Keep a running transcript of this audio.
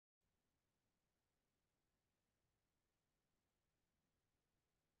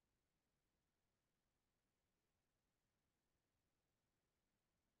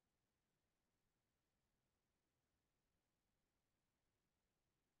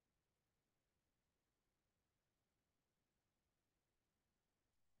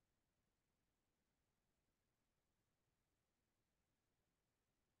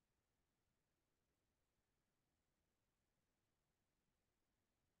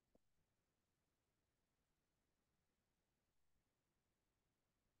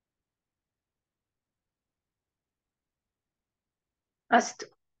अस्तु।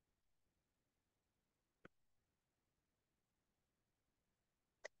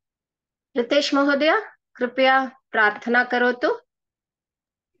 रितेश महोदय, कृपया प्रार्थना करोतु।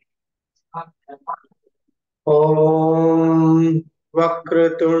 ॐ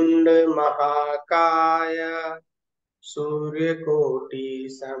वक्रतुंड महाकाय सूर्यकोटि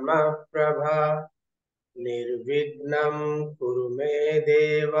समप्रभा निर्विघ्नं कुरु मे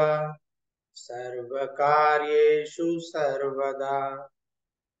देव सर्वकार्येषु सर्वदा।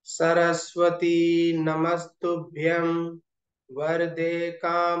 सरस्वती नमस्तुभ्यं वरदे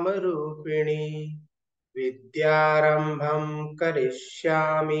कामरूपिणी विद्यारंभं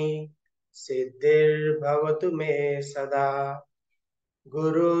करिष्यामि सिद्धिर्भवतु मे सदा।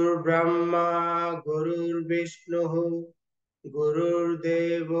 गुरुर्ब्रह्मा गुरुर्विष्णुः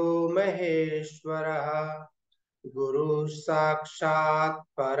गुरुर्देवो महेश्वरः गुरुः साक्षात्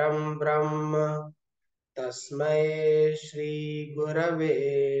परं ब्रह्म तस्मै श्री गुरवे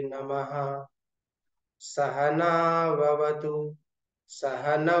नमः। सहना भवतु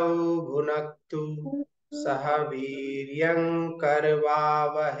सहनौ भुनक्तु सह वीर्यं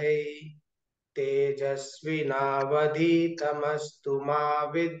करवावहै तेजस्विनावधीतमस्तु मा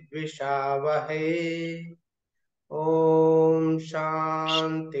विद्विषावहै। ओम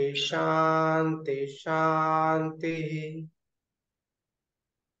शांति शांति शांति।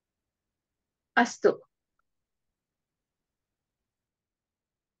 अस्तु।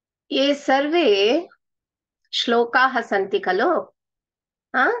 ये सर्वे श्लोकाः सन्ति खलु?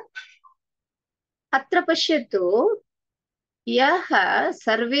 अत्र पश्यतु, यः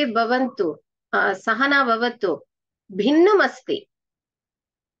सर्वे भवन्तु, सहना भवतु, भिन्नमस्ति,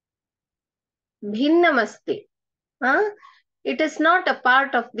 भिन्नमस्ति। It is not a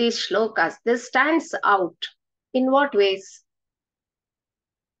part of these shlokas. This stands out. In what ways?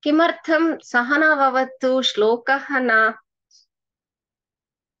 किमर्थं सहना भवतु श्लोकः न?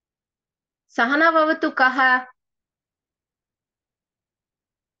 सहना भवतु कः?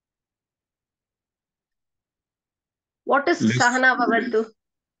 What is सहना भवतु?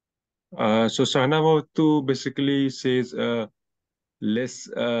 So Sahana Bhavatu basically says let's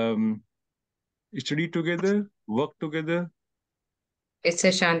study together, work together. It's a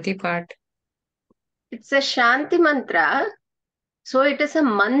Shanti part. It's a Shanti mantra. So it is a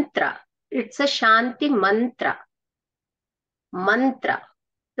mantra. It's a Shanti mantra. Mantra.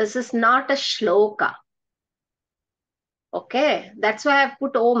 This is not a shloka. Okay, that's why I've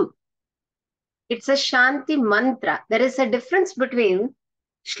put Om. It's a Shanti mantra. There is a difference between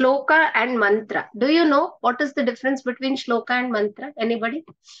shloka and mantra. Do you know what is the difference between shloka and mantra? Anybody?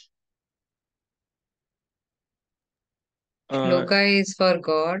 Shloka is for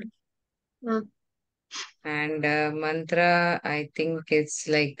God. Hmm. And mantra, I think it's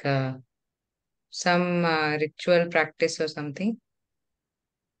like some ritual practice or something.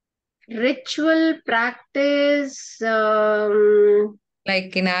 Ritual practice.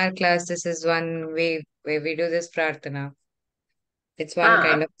 Like in our class, this is one way where we do this prarthana. It's one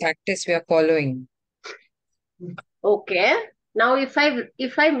kind of practice we are following. Okay. Now, if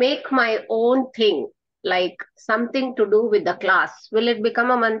I make my own thing, like something to do with the class, will it become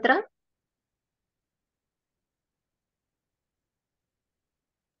a mantra?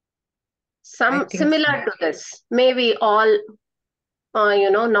 Similar to this. May we all,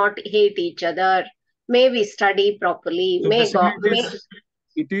 not hate each other. May we study properly. So may God.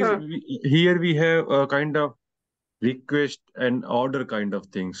 Here we have a kind of request and order kind of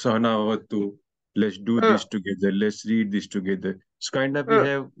thing. Sahana Bhavatu, let's do this together. Let's read this together. It's kind of we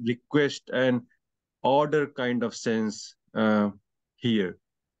have request and order kind of sense here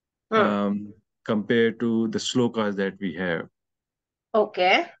compared to the slokas that we have.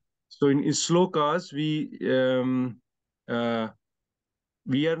 Okay. So in slokas we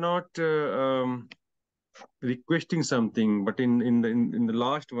are not requesting something, but in the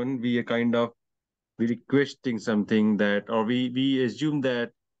last one we are kind of requesting something that, or we assume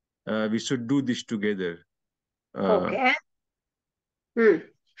that we should do this together. Okay.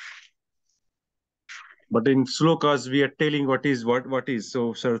 But in slokas we are telling what is what is.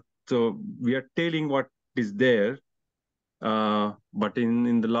 So we are telling what is there. But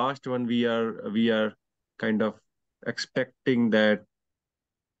in the last one we are kind of expecting that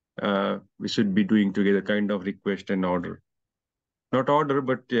we should be doing together, kind of request and order. Not order,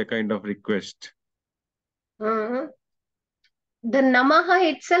 but a kind of request. The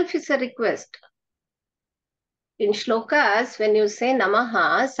Namaha itself is a request. In shlokas, when you say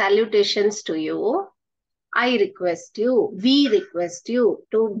Namaha, salutations to you, I request you, we request you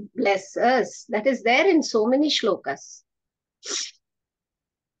to bless us. That is there in so many shlokas.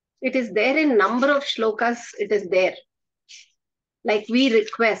 It is there in number of shlokas, it is there. Like we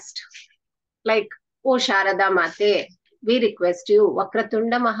request, like, oh Sharada Mate, we request you,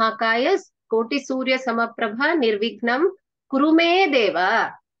 Vakratunda Mahakaya, Koti Surya Samaprabha, Nirvignam, Kurume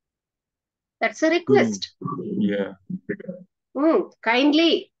Deva. That's a request. Yeah.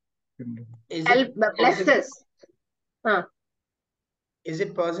 Kindly Is help, it bless possible? us. Is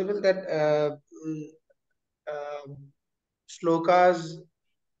it possible that uh, shlokas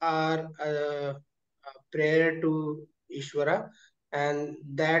are a prayer to Ishvara, and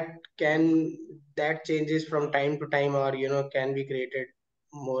that changes from time to time, or can be created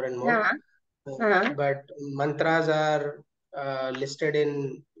more and more. But mantras are listed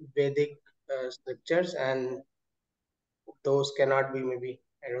in Vedic scriptures, and those cannot be, maybe,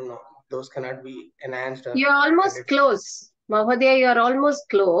 I don't know, those cannot be enhanced or You're almost added. close. Mahodaya, you're almost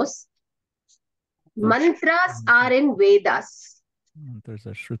close. Mantras are in Vedas. There's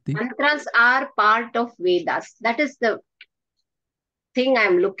a Shruti. Mantras are part of Vedas. That is the thing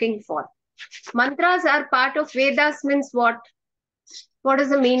I'm looking for. Mantras are part of Vedas means what? What is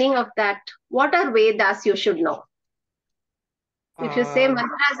the meaning of that? What are Vedas? You should know. If you say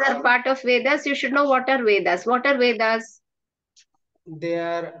mantras are part of Vedas, you should know what are Vedas. What are Vedas? They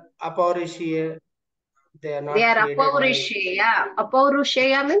are apaurishya. They are They not are created by. Apaurusheya.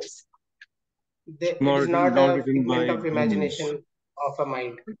 Apaurusheya means? It is not Not a written figment by of humans. imagination of a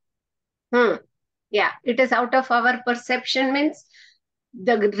mind. Yeah, it is out of our perception means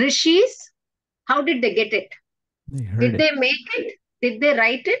the rishis, how did they get it? They heard Did it. they make it? Did they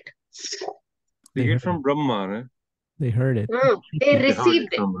write it? They get from Brahma. Eh? They heard it. They They heard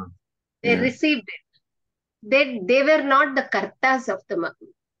received it. from Brahma. They Yeah. received it. They were not the kartas of the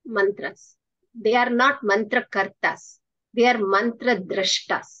mantras. They are not mantra kartas. They are mantra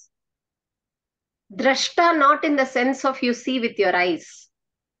drashtas. Drashta not in the sense of you see with your eyes.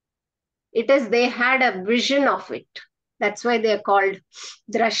 It is they had a vision of it. That's why they are called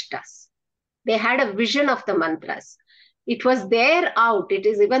drashtas. They had a vision of the mantras. It was there out. It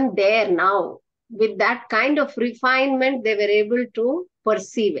is even there now. With that kind of refinement, they were able to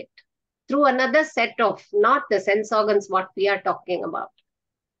perceive it through another set of, not the sense organs, what we are talking about.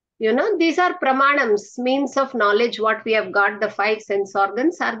 These are pramanams, means of knowledge, what we have got, the 5 sense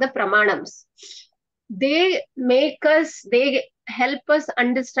organs are the pramanams. They help us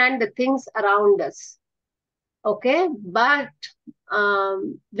understand the things around us. Okay, but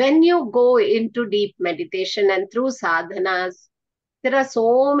when you go into deep meditation and through sadhanas, there are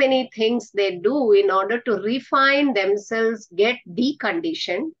so many things they do in order to refine themselves, get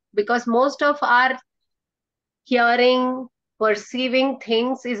deconditioned, because most of our hearing, perceiving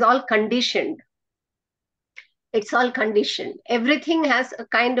things is all conditioned. It's all conditioned. Everything has a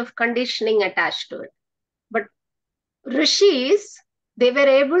kind of conditioning attached to it. But rishis, they were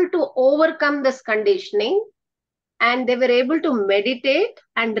able to overcome this conditioning, and they were able to meditate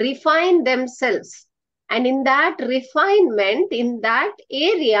and refine themselves. And in that refinement, in that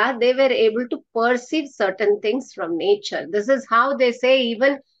area, they were able to perceive certain things from nature. This is how they say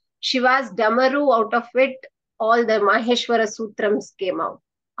even Shiva's Damaru, out of it, all the Maheshwara Sutrams came out.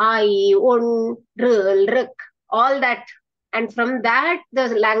 Ai, Un, Ril, Rik, all that. And from that, the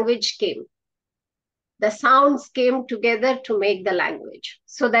language came. The sounds came together to make the language.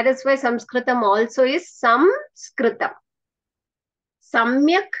 So that is why Sanskritam also is Samskritam.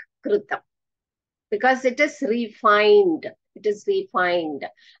 Samyak Kritam. Because it is refined. It is refined.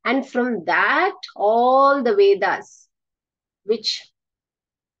 And from that, all the Vedas, which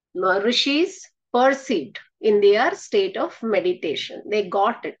rishis perceived in their state of meditation, they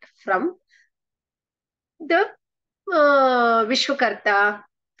got it from the Vishwakarta,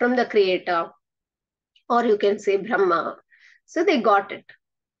 from the creator, or you can say Brahma. So they got it.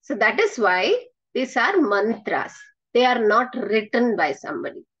 So that is why these are mantras. They are not written by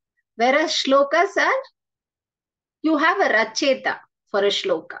somebody. Whereas shlokas are, you have a racheta for a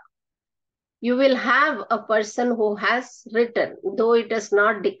shloka. You will have a person who has written, though it is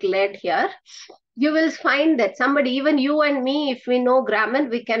not declared here. You will find that somebody, even you and me, if we know grammar,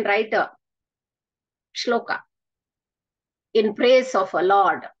 we can write a shloka in praise of a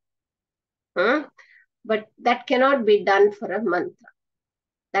Lord. But that cannot be done for a mantra.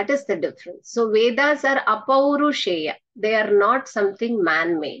 That is the difference. So Vedas are apaurusheya. They are not something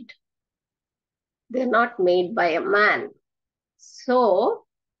man-made. They're not made by a man. So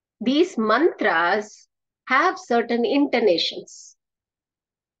these mantras have certain intonations,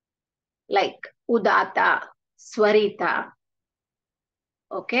 like udata, swarita,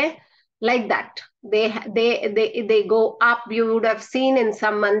 okay, like that. They go up. You would have seen in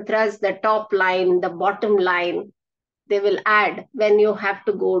some mantras the top line, the bottom line. They will add when you have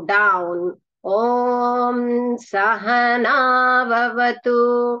to go down. Om Sahana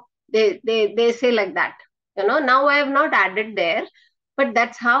Vavatu. They say like that. Now I have not added there, but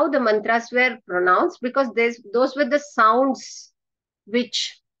that's how the mantras were pronounced, because those were the sounds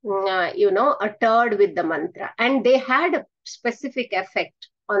which uttered with the mantra, and they had a specific effect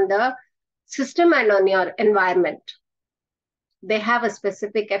on the system and on your environment. They have a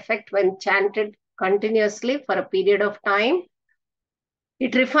specific effect when chanted continuously for a period of time.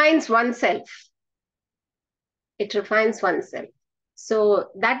 It refines oneself. It refines oneself. So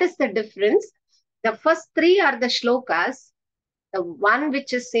that is the difference. The first three are the shlokas. The one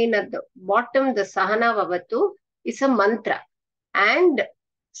which is seen at the bottom, the Sahana Vavatu, is a mantra. And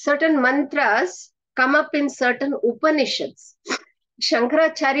certain mantras come up in certain Upanishads.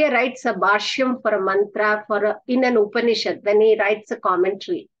 Shankaracharya writes a bhashyam for a mantra in an Upanishad when he writes a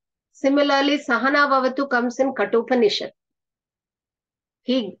commentary. Similarly, Sahana Vavatu comes in Kathopanishad.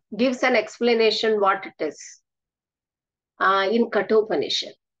 He gives an explanation what it is in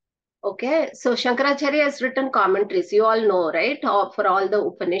Kathopanishad. Okay, so Shankaracharya has written commentaries. You all know, right? For all the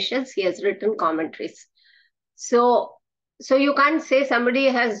Upanishads, he has written commentaries. So you can't say somebody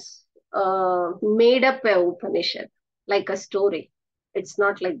has made up a Upanishad like a story. It's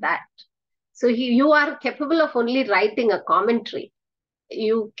not like that. So you are capable of only writing a commentary.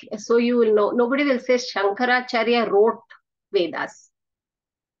 So you will know. Nobody will say Shankaracharya wrote Vedas.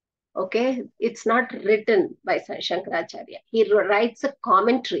 Okay, it's not written by Shankaracharya. He writes a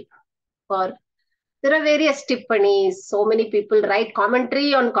commentary. Or there are various tippanis. So many people write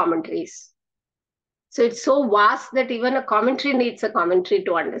commentary on commentaries. So it's so vast that even a commentary needs a commentary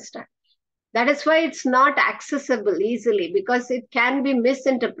to understand. That is why it's not accessible easily, because it can be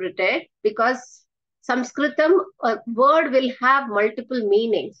misinterpreted, because Sanskritam, a word will have multiple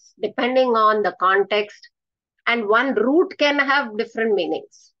meanings depending on the context, and one root can have different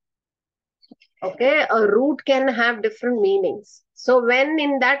meanings. Okay, a root can have different meanings. So when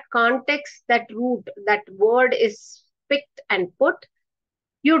in that context, that root, that word is picked and put,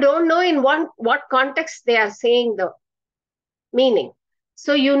 you don't know in what context they are saying the meaning.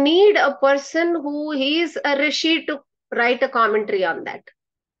 So you need a person who is a rishi to write a commentary on that.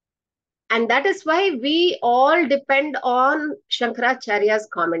 And that is why we all depend on Shankaracharya's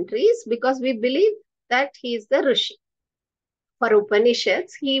commentaries, because we believe that he is the rishi. For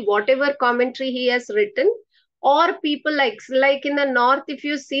Upanishads, whatever commentary he has written, or people like in the north, if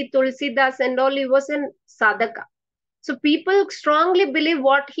you see Tulsidas and all, he was in sadhaka. So people strongly believe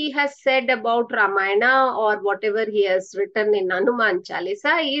what he has said about Ramayana or whatever he has written in Hanuman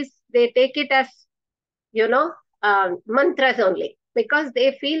Chalisa they take it as, mantras only, because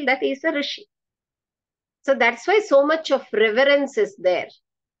they feel that he's a rishi. So that's why so much of reverence is there.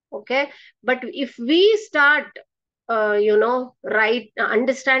 Okay. But if we start,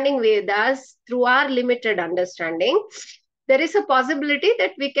 understanding Vedas through our limited understanding, there is a possibility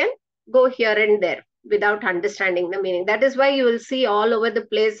that we can go here and there without understanding the meaning. That is why you will see all over the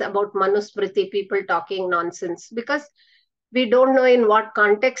place about Manusmriti, people talking nonsense, because we don't know in what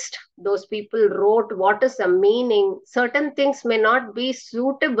context those people wrote, what is the meaning. Certain things may not be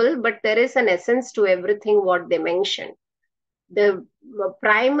suitable, but there is an essence to everything what they mention. The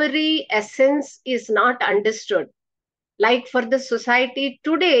primary essence is not understood. Like for the society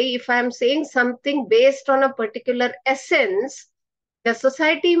today, if I'm saying something based on a particular essence, the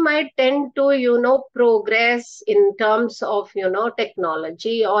society might tend to, progress in terms of,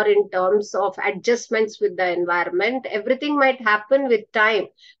 technology, or in terms of adjustments with the environment. Everything might happen with time,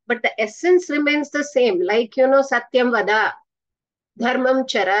 but the essence remains the same. Like, Sasyam Vada, Dharmam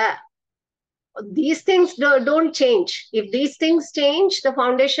Chara. These things don't change. If these things change, the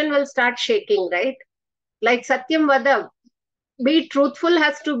foundation will start shaking, right? Like Satyam Vada, be truthful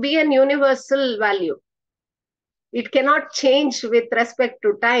has to be an universal value. It cannot change with respect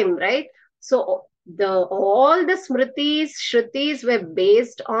to time, right? So all the smritis, shrutis were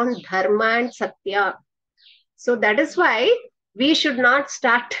based on dharma and satya. So that is why we should not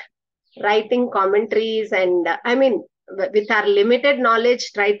start writing commentaries and, with our limited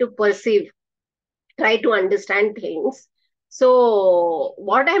knowledge, try to perceive, try to understand things. So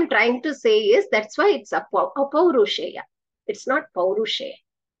what I'm trying to say is, that's why it's apaurushaya. It's not paurushaya.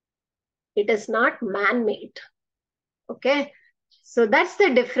 It is not man-made. Okay. So that's the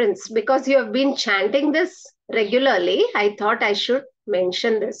difference. Because you have been chanting this regularly, I thought I should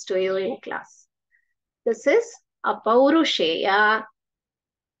mention this to you in class. This is apaurushaya,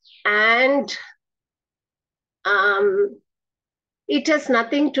 and it has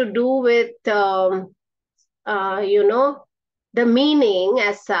nothing to do with, the meaning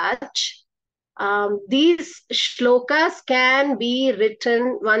as such. These shlokas can be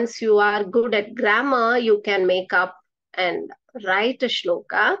written once you are good at grammar. You can make up and write a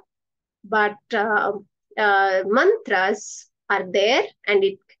shloka, but mantras are there, and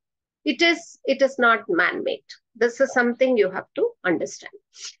it is not man-made. This is something you have to understand.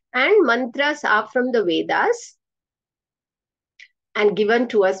 And mantras are from the Vedas and given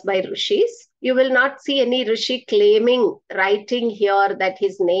to us by rishis. You will not see any rishi claiming, writing here that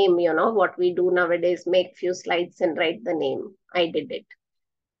his name, what we do nowadays, make few slides and write the name. I did it.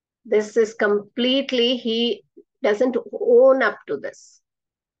 This is completely, he doesn't own up to this.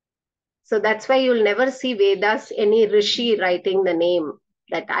 So that's why you'll never see Vedas, any rishi writing the name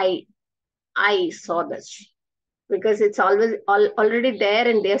that I saw this. Because it's already there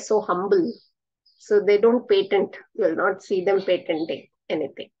and they're so humble. So they don't patent. You will not see them patenting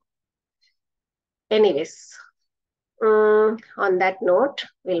anything. Anyways, on that note,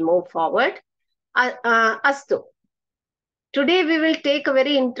 we'll move forward. Astu. Today we will take a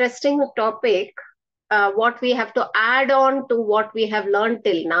very interesting topic, what we have to add on to what we have learned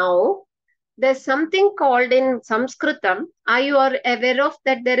till now. There's something called in Sanskritam. Are you aware of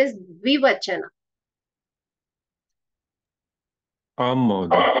that there is Dvivachana?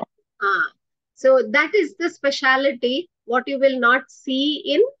 So that is the speciality, what you will not see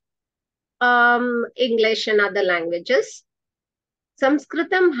in English and other languages.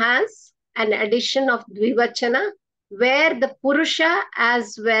 Sanskritam has an addition of Dvivachana, where the Purusha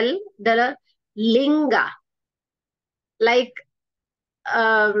as well, the Linga, like,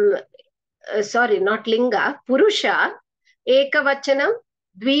 sorry, not Linga, Purusha, Ekavachanam,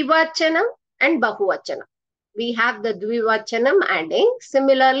 Dvivachanam, and Bahuvachanam. We have the Dvivachanam adding.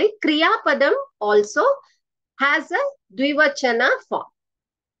 Similarly, Kriyapadam also has a Dvivachana form.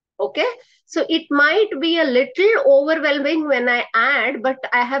 Okay, so it might be a little overwhelming when I add, but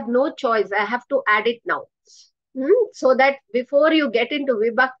I have no choice. I have to add it now. So that before you get into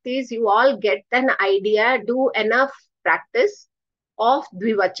Vibhaktis, you all get an idea, do enough practice of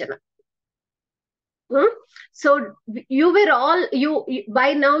Dvivachana. So you were all,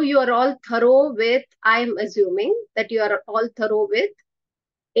 by now you are all thorough with, I'm assuming that you are all thorough with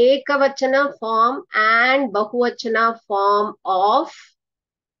Ekavachana form and Bahuvachana form of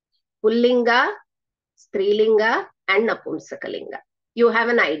Pullinga, Strilinga, and Napumsakalinga. You have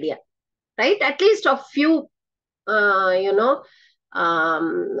an idea, right? At least of few, Pullinga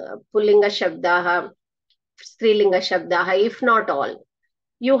Shabdaha, Strilinga Shabdaha, if not all.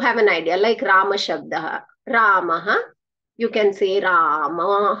 You have an idea, like Rama Shabdaha, Ramaha, you can say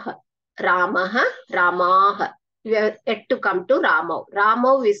Ramaha, Ramaha, Ramaha. We are yet to come to Rama.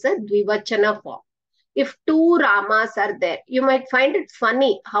 Rama is a Dvivachana form. If two Ramas are there, you might find it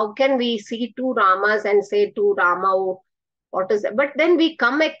funny. How can we see two Ramas and say two Rama? What is that? But then we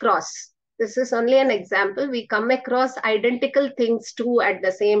come across, this is only an example, we come across identical things too at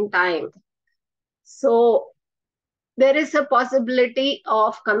the same time. So there is a possibility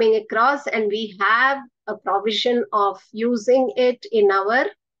of coming across, and we have a provision of using it in our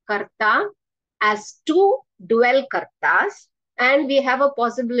karta as two dual kartas, and we have a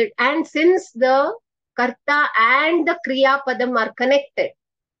possibility. And since the karta and the kriya padam are connected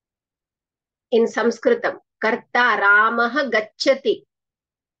in Sanskritam, karta Ramaha gacchati,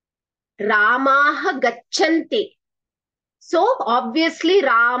 Ramaha gacchanti. So obviously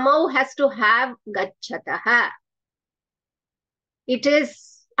Rama has to have gacchataha. It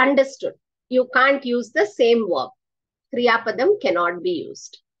is understood. You can't use the same verb. Kriyapadam cannot be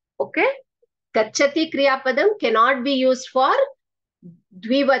used. Okay? Gacchati Kriyapadam cannot be used for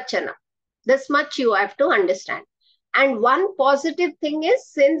Dvivachana. This much you have to understand. And one positive thing is,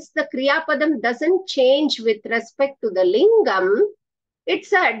 since the Kriyapadam doesn't change with respect to the Lingam,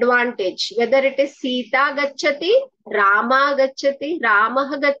 it's an advantage. Whether it is Sita Gacchati, Rama Gacchati,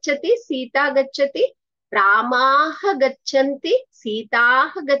 Ramaha Gacchati, Sita Gacchati, Ramaha Gacchanti,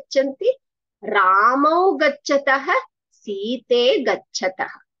 Sitaha Gacchanti, Ramau Gacchatah, Site Gacchatah.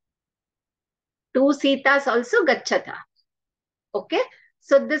 Two Sitas also Gacchatah. Okay?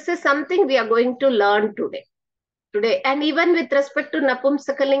 So this is something we are going to learn today. And even with respect to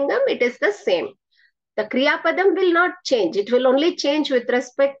Napumsakalingam, it is the same. The Kriyapadam will not change. It will only change with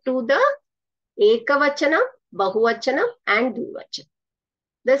respect to the Ekavachanam, Bahuvachanam, and Dvivachanam.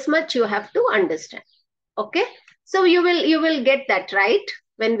 This much you have to understand. Okay? So you will get that right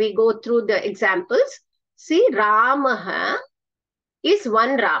when we go through the examples. See, Ramaha is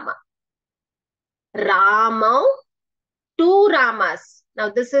one Rama. Ramau, two Ramas. Now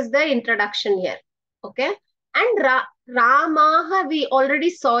this is the introduction here. Okay? And Ramaha, we already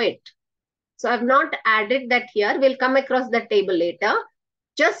saw it. So I have not added that here. We'll come across the table later.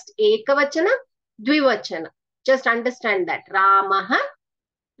 Just Ekavachana, द्विवचन. Just understand that. Ramah,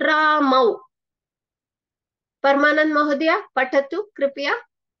 Ramau. Parmanand Mahodaya, patatu, kripya.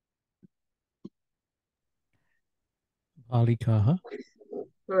 Balikaha.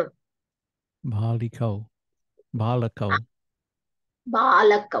 Balikau. Balakau.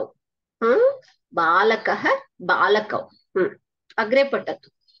 Balakau. Balakah, Balakau. Agre patatu.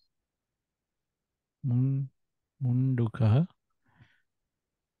 Mundukaha.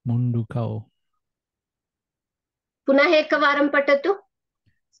 Mundukau. पुनः एकवारं पठतु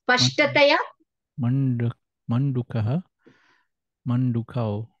स्पष्टतया. Mandukah.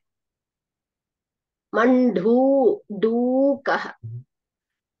 Mandukau. मण्डूकः.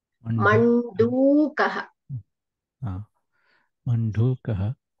 मण्डूकः.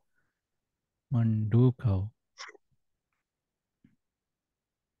 Mandukah. Mandukau.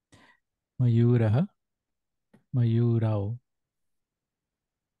 Mayuraha. Mayurau.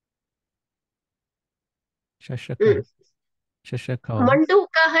 Shashakah. Shashakau.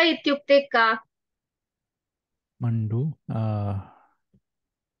 मण्डूकः इत्युक्ते का? Mandu.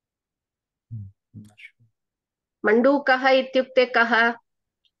 मण्डूकः इत्युक्ते कः?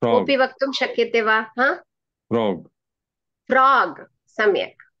 कोऽपि वक्तुं शक्यते वा? फ्राग्. फ्राग्.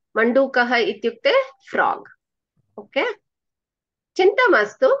 सम्यक्. मण्डूकः इत्युक्ते फ्राग्. ओके, चिन्ता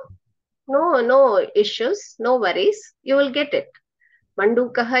मास्तु. No issues, no वरीस्, you will get it.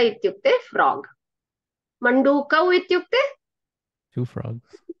 मण्डूकः इत्युक्ते फ्राग्. मण्डूकौ इत्युक्ते Two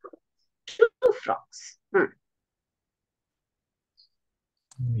frogs. टु फ्राग्स्.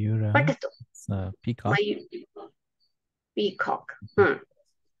 Mayura. पठतु. It's a peacock. पीकाक्.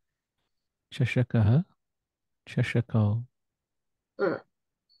 Shashakah. Shashakau.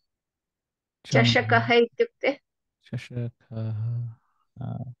 चषकः इत्युक्ते Shashakah.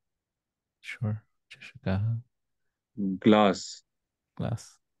 Sure. Shashakah. Glass. Glass.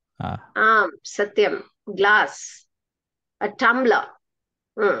 आम् सत्यं. ग्लास्. अ टम्ब्लर्.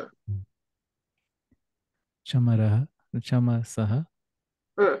 Chamarah. Chamasah.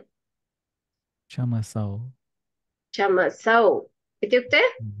 Chamasau. चमसौ इत्युक्ते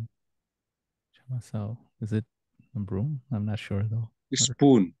Chamasau. Is it a broom? I'm not sure though.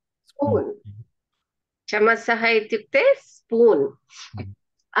 Spoon. Spoon. चमसः इत्युक्ते स्पून्.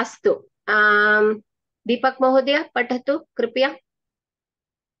 अस्तु, दीपक महोदय पठतु कृपया.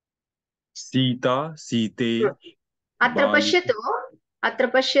 सीता सीते. अत्र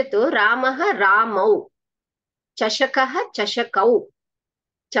पश्यतु रामः रामौ, चषकः चषकौ,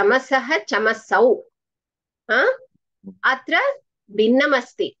 चमसः चमसौ. अत्र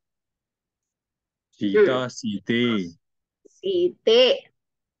भिन्नमस्ति. सीता सीते. सीते.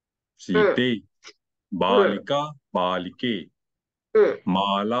 सीते. बालिका बालिके.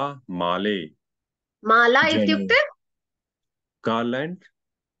 माला माले. माला इत्युक्ते गार्लैंड.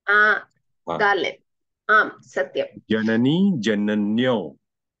 गार्लैंड. आम् सत्यं. जननी जनन्यौ.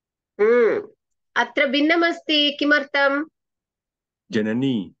 अत्र भिन्नमस्ति. किमर्थं?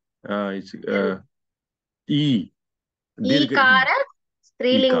 जननी ईकार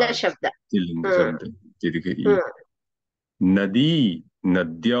स्त्रीलिङ्गशब्द. दीर्घ ई. नदी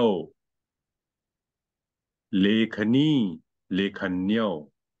नद्यौ. लेखनी लेखन्यौ.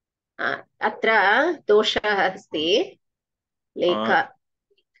 अत्र दोषः अस्ति.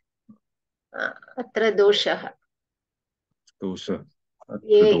 अत्र दोषः.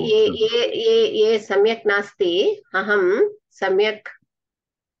 ये सम्यक् नास्ति. अहं सम्यक्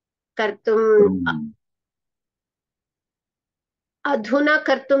कर्तुम् अधुना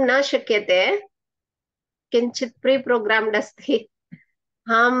कर्तुं न शक्यते. किञ्चित् प्री प्रोग्राम्ड् अस्ति.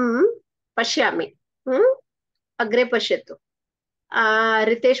 अहं पश्यामि. अग्रे पश्यतु.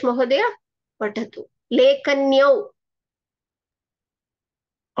 रितेश महोदय पठतु. लेखन्यौ.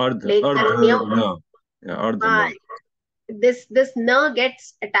 This na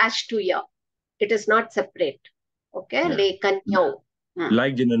gets attached to ya. It is not separate. Okay, yeah. Lekanyau.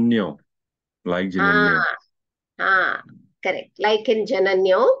 Like Jananyo. Like Jananyo. Correct. Like in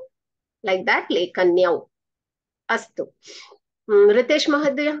Jananyo. Like that, Lekanyau. Astu. Ritesh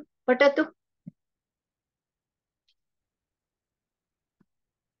Mahodaya, patatu.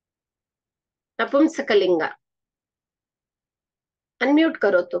 Napumsakalinga. Unmute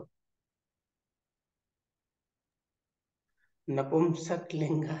karo to.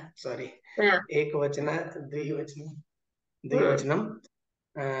 नपुंसकलिंग. Sorry. एक वचन द्विवचनम.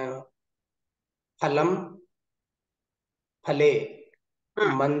 फलम फले.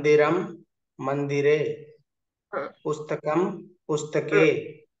 मंदिरम मंदिरे. पुस्तकम पुस्तके.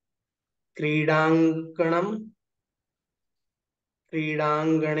 क्रीडांगणम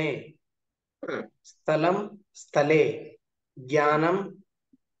क्रीडांगणे. स्थलम स्थले. ज्ञानम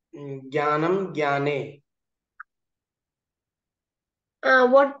Jnanam, jnane.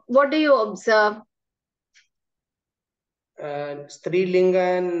 What do you observe?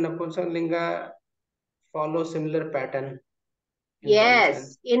 Strilinga and Napunsaklinga follow similar pattern.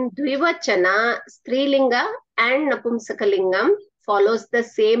 Yes, in Dvivachana, Strilinga and Napumsakalingam follows the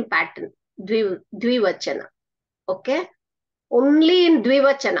same pattern. Dvivachana. Okay? Only in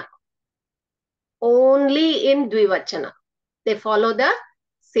Dvivachana. Only in Dvivachana. They follow the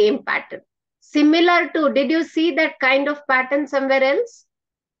same pattern. Similar to, did you see that kind of pattern somewhere else?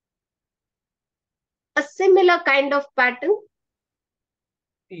 A similar kind of pattern?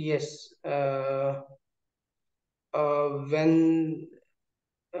 Yes. When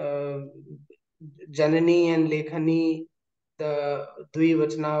Janani and Lekhani, the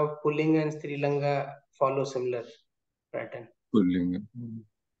Dvivachana of Pullinga and Strilanga follow similar pattern. Pullinga.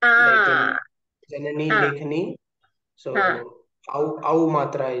 Like in Janani, Lekhani, so au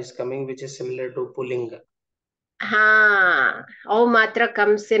matra is coming, which is similar to Pullinga. Au matra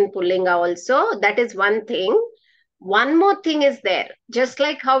comes in Pullinga also. That is one thing. One more thing is there. Just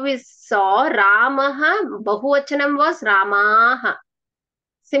like how we saw Ramaha, Bahuvachanam was Ramaha.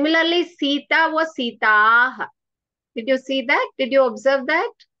 Similarly, Sita was Sitaha. Did you see that? Did you observe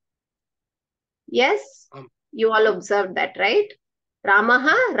that? Yes? You all observed that, right?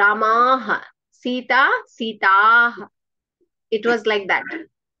 Ramaha, Ramaha. Sita, Sitaha. It was like that.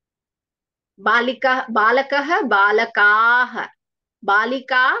 Balika, Balakaha, Balakaha.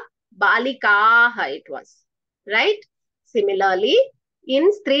 Balika, Balikaha it was. Right? Similarly,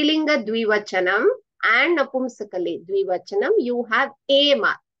 in Strilinga Dvivachanam and Napumsakali Dvivachanam, you have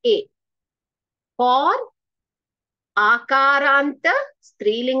A for Akaranta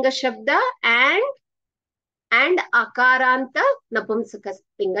Strilinga Shabda and Akaranta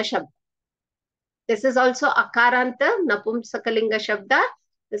Napumsakalinga Shabda. This is also Akaranta Napumsakalinga Shabda.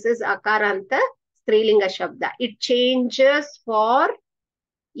 This is Akaranta Strilinga Shabda. It changes for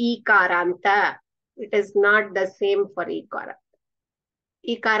Ikaranta. It is not the same for Ikaranta.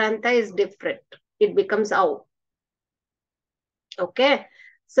 Ikaranta is different. It becomes Au. Okay.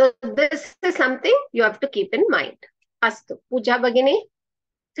 So this is something you have to keep in mind. Astu. Puja Bhagini.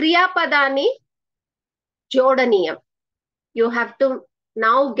 Kriyapadani Jodaniyam. You have to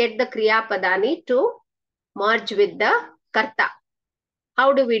now get the Kriyapadani to merge with the Karta.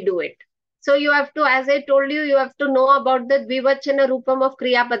 How do we do it? So you have to, as I told you, you have to know about the Dvivachana Rupam of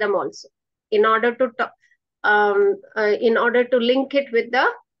Kriyapadam also in order to link it with the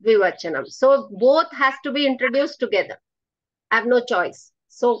Dvivachanam. So both has to be introduced together. I have no choice.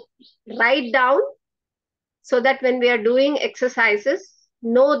 So write down so that when we are doing exercises,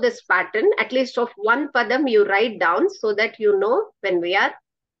 know this pattern. At least of one padam you write down so that you know when we are,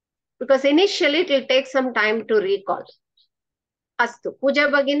 because initially it will take some time to recall. Astu. Puja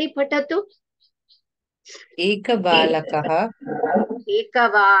Bhagini Patatu. Ekabalakah.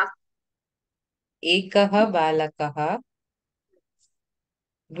 Ekava. Ekah balakah.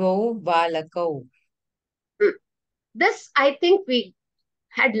 Dvau balakau. This, I think we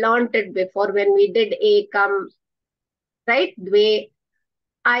had learned it before when we did Ekam, right? Dve.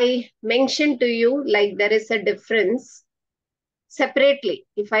 I mentioned to you like there is a difference separately.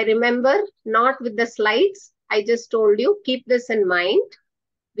 If I remember, not with the slides, I just told you, keep this in mind.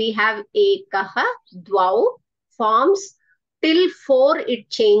 We have Ekaha, Dvau, forms till 4 it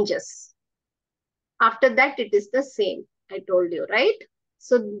changes. After that, it is the same. I told you, right?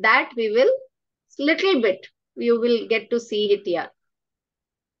 So that we will, little bit, you will get to see it here.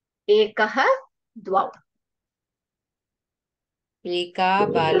 Ekaha, Dvau. Eka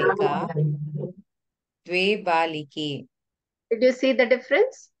balika. Dve baliki. Did you see the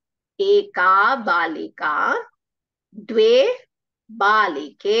difference? Eka balika, dve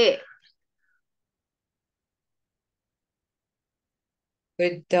balike.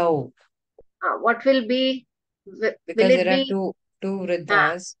 Vriddau. What will be? Because there are two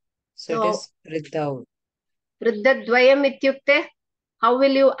vriddhas. So it is vriddau. Vriddadvayam ityukte. How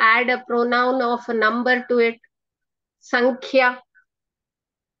will you add a pronoun of a number to it? Sankhya.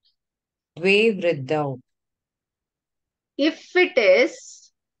 Dve vriddau. If it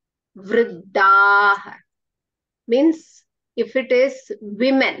is vriddah, means if it is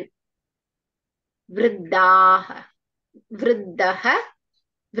women, vriddah, vriddah,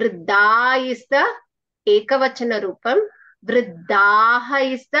 vridda is the ekavachana rupam,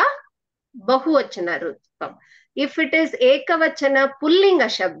 vriddah is the bahuvachana rupam. If it is ekavachana pullinga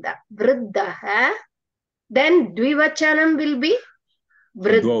shabda, vriddah, then dvivachanam will be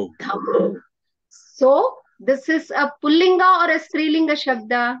vridham. So this is a pullinga or a strilinga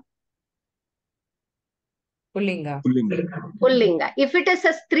shabda? Pullinga. Pullinga. If it is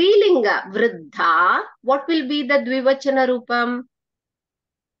a strilinga, vriddha, what will be the dvivachana rupam?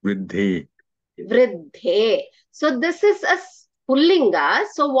 Vriddhe. Vriddhe. So this is a pullinga.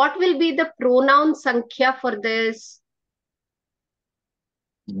 So what will be the pronoun sankhya for this?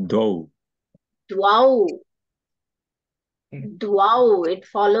 Dvau. Dvau. Dvau. It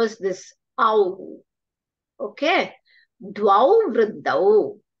follows this au. Okay. Dvau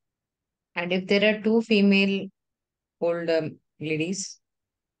vriddau. And if there are two female old ladies?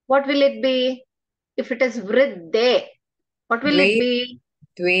 What will it be? If it is vriddhe, what will it be?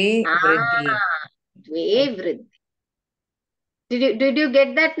 Dve vriddhi. Dve vriddhi. Did you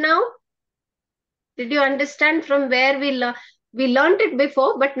get that now? Did you understand from where we learned it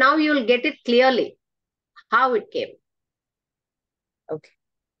before, but now you will get it clearly how it came. Okay.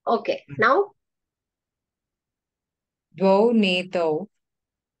 Okay. Now Dvau netau.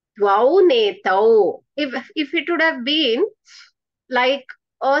 Dvau netau. If it would have been like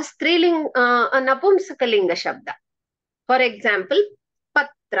a striling, a napumsakalinga shabda. For example,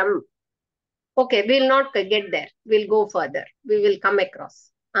 patram. Okay, we'll not get there. We'll go further. We will come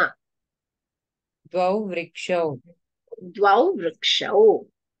across. Dvau vrikshau. Dvau vrikshau.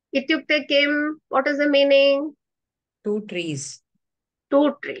 Ityukte came, what is the meaning? Two trees.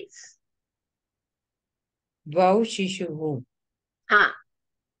 Two trees. Dvau shishuhu.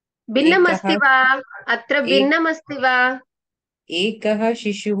 भिन्नमस्ति वा? अत्र भिन्नमस्ति वा? एकः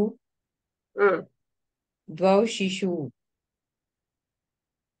शिशुः. द्वौ शिशुः.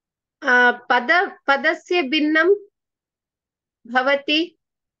 पदस्य भिन्नं भवति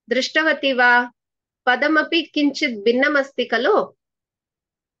दृष्टवती वा? पदमपि किञ्चित् भिन्नमस्ति खलु?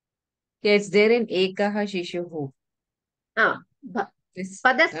 Yes, there in एकः शिशुः.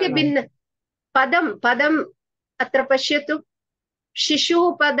 पदस्य भिन्न पदम् अत्र पश्यतु.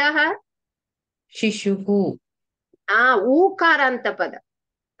 शिशुः पदः शिशुः ऊकारान्तपद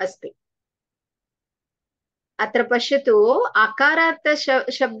अस्ति. अत्र पश्यतु अकारान्त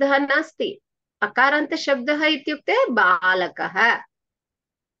शब्दः नास्ति. अकारान्त शब्दः इत्युक्ते बालकः,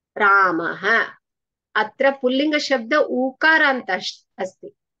 रामः. अत्र पुल्लिङ्गशब्द ऊकारान्त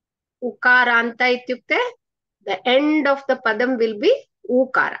अस्ति. उकारान्त इत्युक्ते the end of the padam will be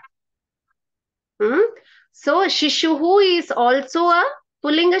ukara. So shishuhu is also a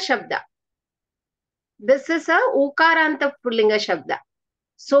pullinga shabda. This is a ukaranta pullinga shabda.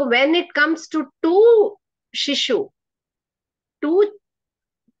 So when it comes to two shishu, two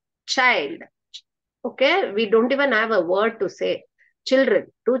child, okay, we don't even have a word to say.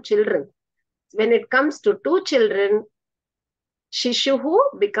 Children, two children. When it comes to two children,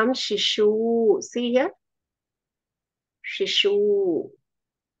 shishuhu becomes shishu. See here? Shishu.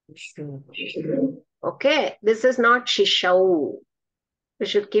 Okay, this is not shishau. We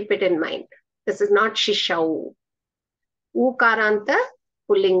should keep it in mind. This is not shishau. Ukaranta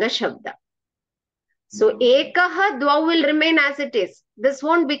pullinga shabda. So ekaha dvau will remain as it is. This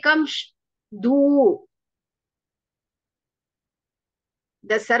won't become du.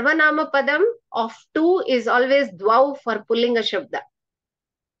 The sarvanama padam of two is always dvau for pullinga shabda.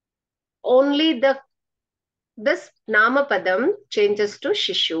 Only this nama padam changes to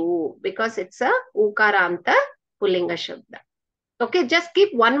shishu because it's a ukaranta pullinga shabda. Okay, just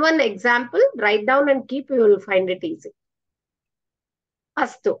keep one example, write down and keep, you will find it easy.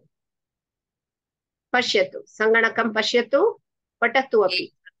 Astu. Pashyatu. Sanganakam pashyatu. Patatu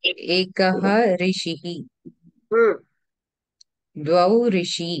api. एकः ऋषिः. द्वौ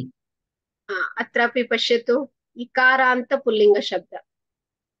ऋषि. Atrapi pashyatu. Ikaranta pullinga shabda.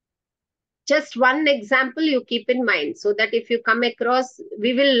 Just one example you keep in mind so that if you come across,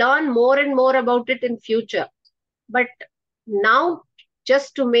 we will learn more and more about it in future. But now,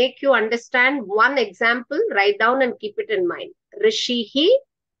 just to make you understand one example, write down and keep it in mind. Rishihi,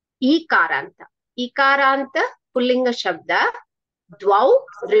 Ikaranta. Ikaranta, Pullinga Shabda. Dvau,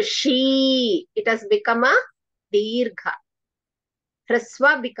 Rishi. It has become a Dirgha.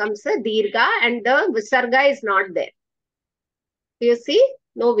 Hraswa becomes a Dirgha and the Visarga is not there. You see?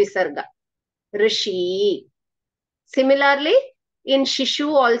 No Visarga. Rishi. Similarly, in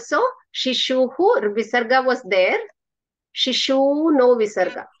Shishu also, Shishuhu, Visarga was there. Shishu, no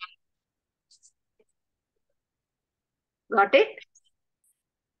Visarga. Got it?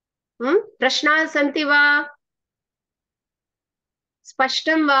 Prashna santi va?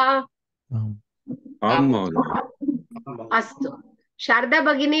 Spashtam va? आम् महोदय. Astu. Sharda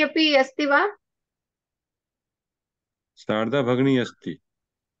Bhagini api asti va? Sharda भगिनी अस्ति.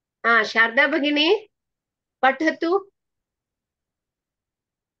 Sharda Bhagini, pathatu.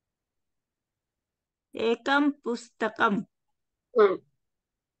 एकं पुस्तकं.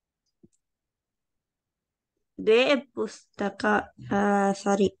 द्वे पुस्तक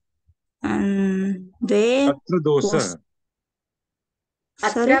sorry द्वे अत्र दोषः sorry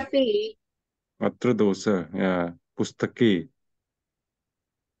अत्रापि अत्र दोषः पुस्तके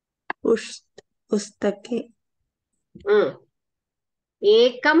पुस्तके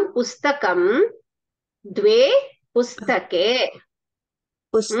एकं पुस्तकं द्वे पुस्तके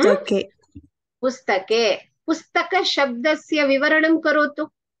पुस्तके पुस्तके पुस्तकशब्दस्य विवरणं करोतु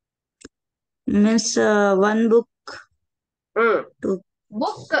means one book two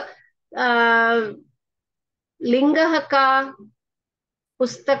book लिङ्गः का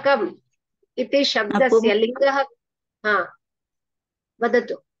पुस्तकम् इति शब्दस्य लिङ्गः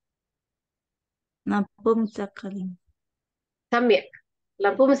वदतु नपुंसकलिङ्गम् सम्यक्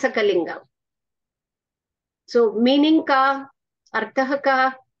नपुंसकलिङ्गम् सो मीनिंग का अर्थः का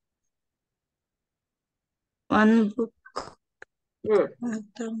one book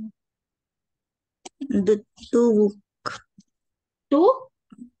two two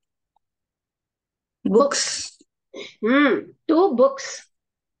books two books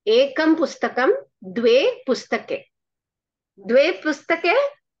एकं पुस्तकं द्वे पुस्तके द्वे पुस्तके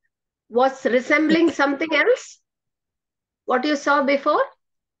was resembling something else what you saw before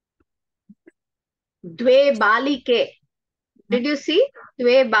द्वे बालिके did you see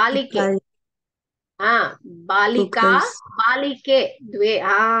द्वे बालिके बालिका बालिके द्वे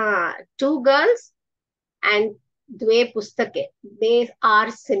two girls and द्वे पुस्तके they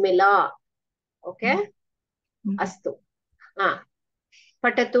are similar okay अस्तु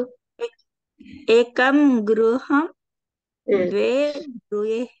पठतु एकं गृहं द्वे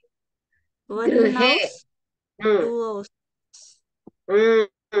गृहे one house two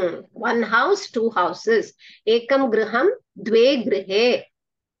houses one house two houses एकं गृहं द्वे गृहे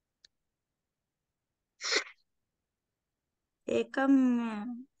एकं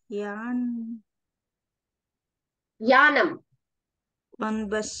यानं one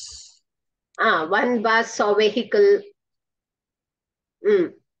bus one bus or vehicle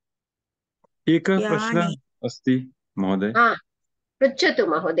एकः प्रश्नः अस्ति महोदय पृच्छतु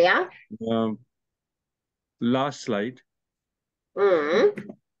महोदय last slide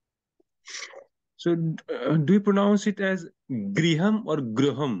so do you pronounce it as griham or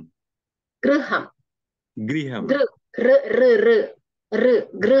gruham griham griham griham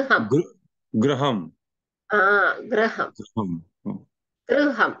graham graham griham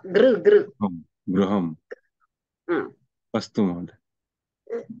graham अस्तु महोदय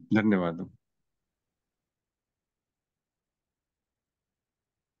धन्यवादः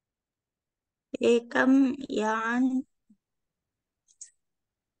एकं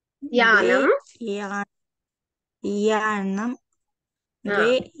यानं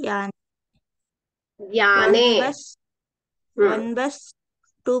द्वे याने one bus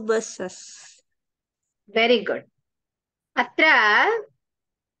two buses very good atra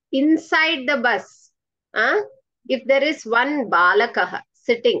inside the bus if there is one balakah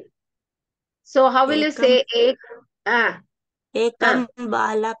sitting so how will you say एकं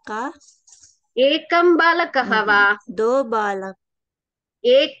बालकः एकं बालकः वा दो बालक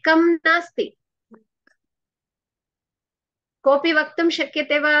एकं नास्ति कोऽपि वक्तुं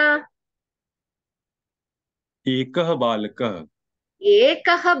शक्यते वा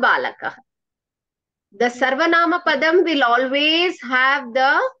एकः बालकः the sarvanama padam will always have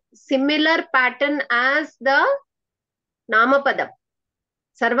the similar pattern as the nama padam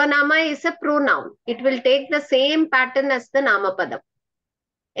sarvanama is a pronoun it will take the same pattern as the nama padam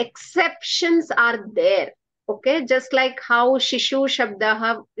exceptions are there okay just like how shishu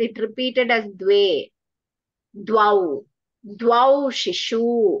shabdah it repeated as dve dwau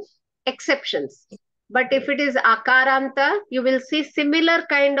shishu exceptions but if it is akaranta you will see similar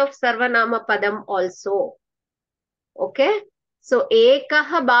kind of sarvanama padam also okay so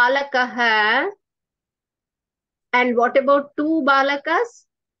ekah balakah and what about two balakas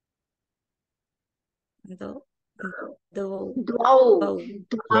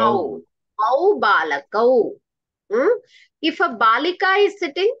dwau balakau if a balika is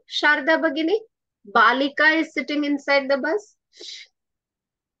sitting Sharda Bhagini balika is sitting inside the bus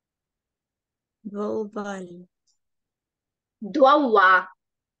dwauva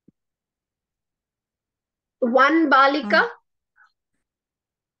one balika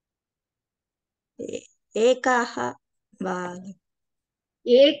एकः बालकः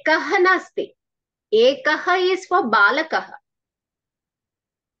ekah nasti ekah is for balakah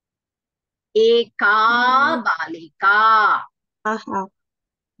eka balika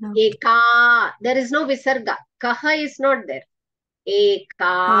eka there is no visarga kah is not there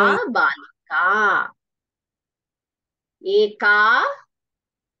eka balika eka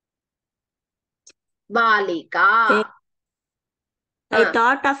Balika. I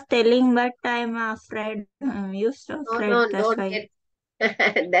thought of telling, but I'm afraid. I'm used to afraid. No, That's don't why. get.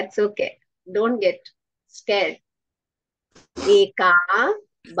 That's okay. Don't get scared. Eka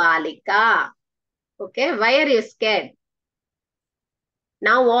Balika. Okay, why are you scared?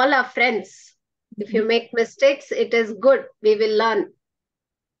 Now all are friends. If you make mistakes, it is good. We will learn.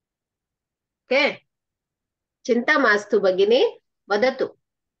 Okay. Chinta mastu bagini vadatu.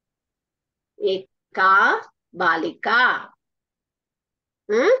 Eka Balika.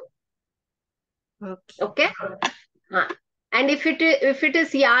 Okay. And if it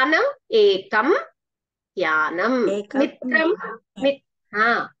is yanam, ekam yanam. Mitram.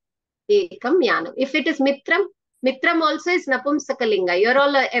 Ekam yanam. If it is mitram also is napumsakalinga. You're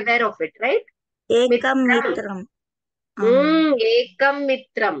all aware of it, right? Ekam mitram. Ekam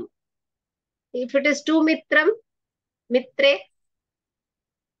mitram. If it is two mitre.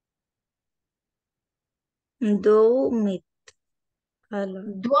 Dvau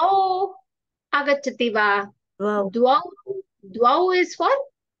Dvau agachati va. Dvau is for?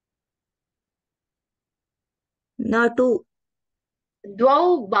 No, two.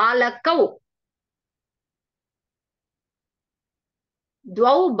 Dvau balakau.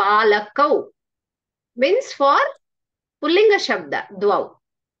 Dvau balakau means for pullinga shabda. Dvau.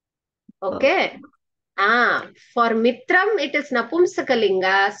 Okay. For mitram it is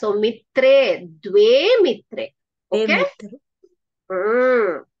napumsakalinga. So mitre, dve mitre. Okay.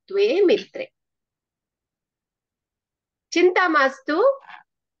 Dve mitre. Chinta mastu.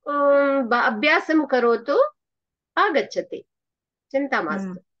 Abhyasam karotu agachati. Chinta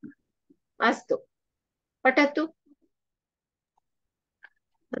mastu. Astu. Patatu.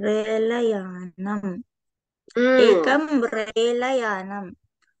 Relayanam. Ekam relayanam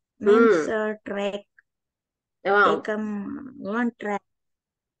means track. Ekam one track.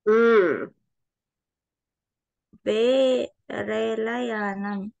 Be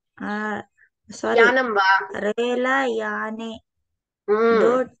relayanam. Sorry. Yanam va. Relayane.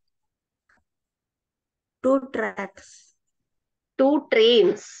 Two tracks. Two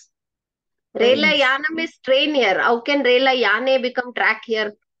trains. Rela Yanam is train here. How can Rela Yane become track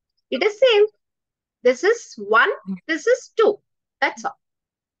here? It is same. This is one. This is two. That's all.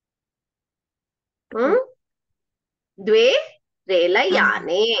 Dve Rela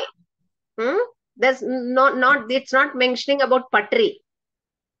Yane. There's not. It's not mentioning about Patri.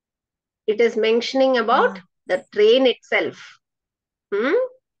 It is mentioning about the train itself.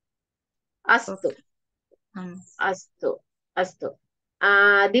 Astu. Astu. Astu.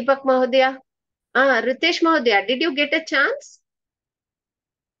 Deepak Mahodaya. Ritesh Mahodaya, did you get a chance?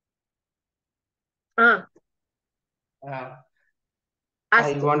 I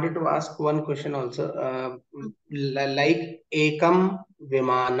wanted to ask one question also. Like ekam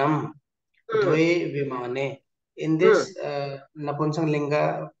vimanam, dve vimane. In this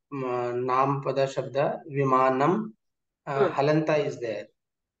Napunsaklinga naam pada shabda vimanam halanta is there.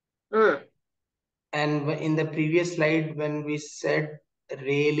 And in the previous slide when we said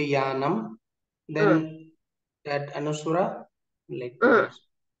Railyanam, then that Anusura, like that is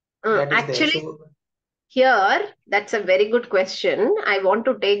actually, there. So here, that's a very good question. I want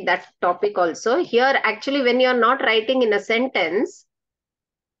to take that topic also. Here, actually, when you're not writing in a sentence,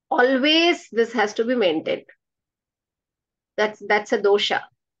 always this has to be maintained. That's a dosha.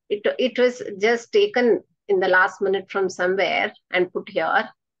 It was just taken in the last minute from somewhere and put here.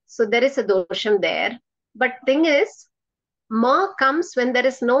 So there is a dosham there. But thing is, ma comes when there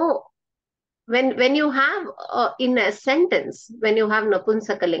is no, when you have in a sentence, when you have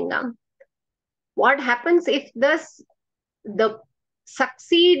napunsakalingam, what happens if the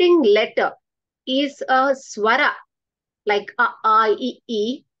succeeding letter is a swara, like a,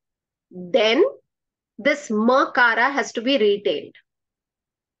 e, then this makara has to be retained.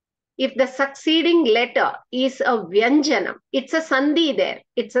 If the succeeding letter is a vyanjanam, it's a sandhi there.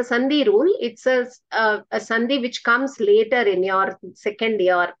 It's a sandhi rule. It's a sandhi which comes later in your second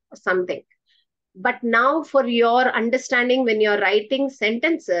year or something. But now for your understanding, when you're writing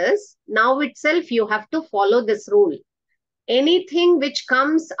sentences, now itself you have to follow this rule. Anything which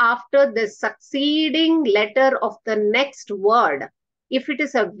comes after the succeeding letter of the next word, if it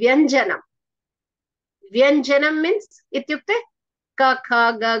is a vyanjanam means ityukte ka,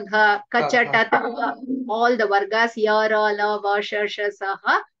 kha, ga, gha, ka, cha, ta, ta, all the vargas, ya, ra, la, va, sha, sa,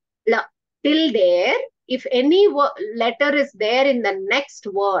 ha, la. Till there, if any letter is there in the next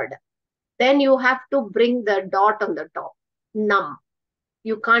word, then you have to bring the dot on the top. Nam.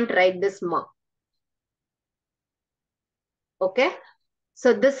 You can't write this ma. Okay?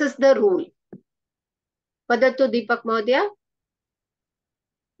 So this is the rule. Padatu Deepak Mahodaya?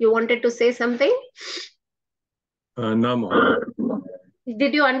 You wanted to say something? Na, Mahoday.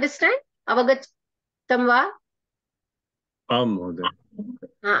 Did you understand? Avagatam va? Mahoday.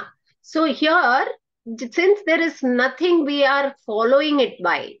 So here, since there is nothing we are following it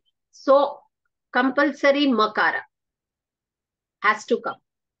by, so compulsory makara has to come.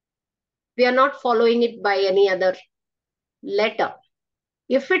 We are not following it by any other letter.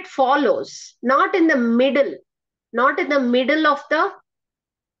 If it follows, not in the middle of the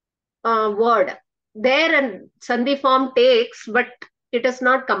word, there and sandhi form takes, but it is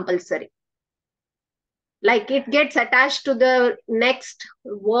not compulsory. Like it gets attached to the next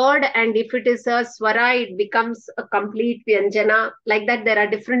word, and if it is a swara, it becomes a complete vyanjana. Like that, there are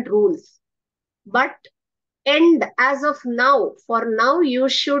different rules. But end as of now, for now, you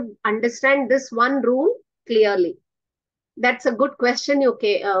should understand this one rule clearly. That's a good question you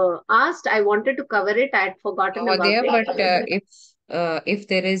asked. I wanted to cover it. I had forgotten about There, but it. if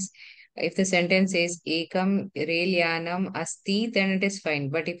there is, if the sentence says ekam relyanam asti, then it is fine.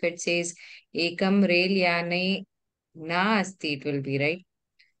 But if it says ekam relyane na asti, it will be right.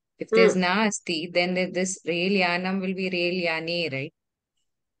 If there's na asti, then this relyanam will be relyane, right?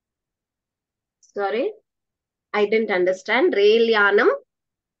 Sorry, I didn't understand. Relyanam.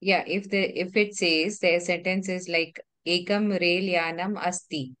 Yeah, if it says the sentence is like ekam relyanam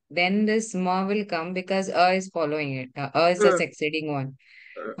asti, then this ma will come because a is following it. A is the succeeding one.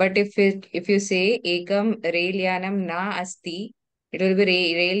 But if you say ekam relyanam na asti, it will be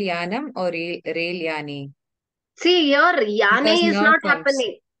relyanam or relyane. See, your Because yane is na not comes.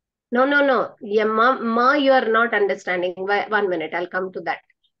 happening. No. Yeah, ma, you are not understanding. 1 minute, I'll come to that.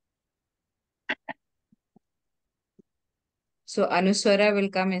 So anuswara will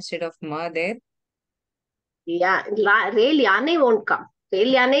come instead of ma there. Yeah, Relyane won't come.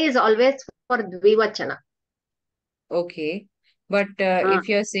 Relyane is always for dvivachana. Okay. But if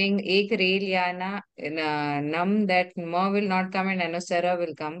you're saying ek relyana nam, that ma will not come and anuswara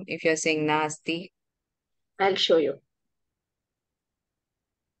will come if you're saying na asti. I'll show you.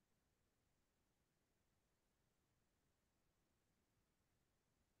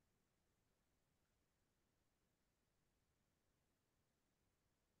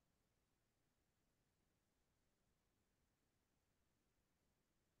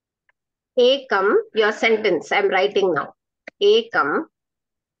 Ekam, your sentence, I'm writing now. Ekam.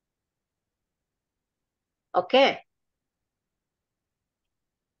 Okay.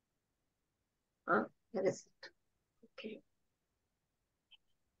 Where is it? Okay.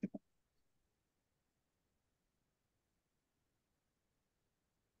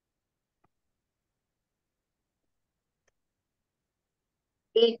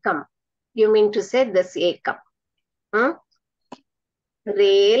 Ekam. You mean to say this ekam.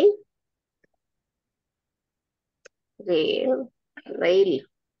 Rail.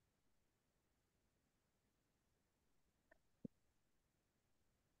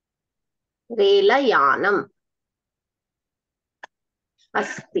 Relayanam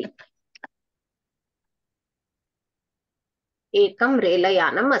asti. Ekam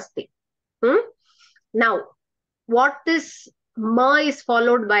relayanam asti. Now, what this ma is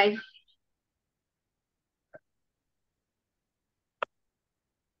followed by?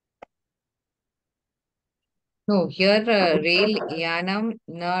 No, here rail yanam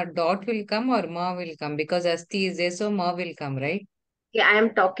na dot will come or ma will come because asti is there, so ma will come, right? Yeah, I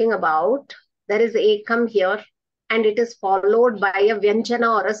am talking about there is ekam here and it is followed by a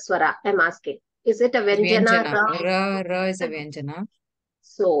vyanjana or a swara. I'm asking. Is it a vyanjana? Vyanjana. Ra is a vyanjana.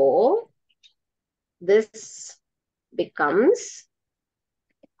 So this becomes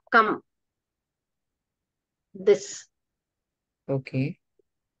come. This. Okay.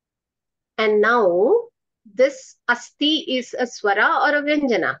 And now this asti is a swara or a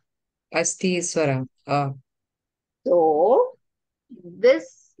vyanjana. Asti is swara. So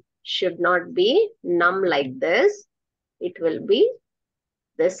this should not be num like this. It will be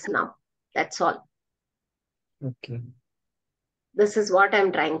this num. That's all. Okay. This is what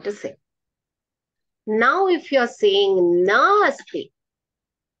I'm trying to say. Now, if you're saying na asti,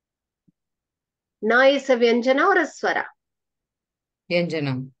 na is a vyanjana or a swara,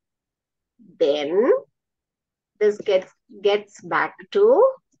 Vyanjana. then this gets back to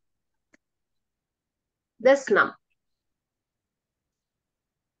this num.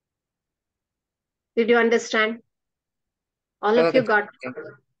 Did you understand? All of you got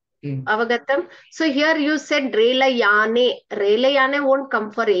avagatam. So here you said relayane. Relayane won't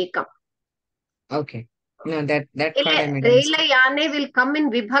come for ekam. Okay. No, that part I made. Relayane will come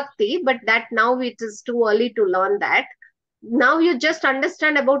in vibhakti, but that now it is too early to learn that. Now you just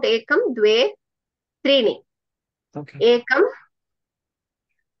understand about ekam, dve, trini. Okay. Ekam,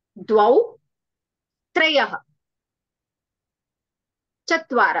 Dvau, Trayah,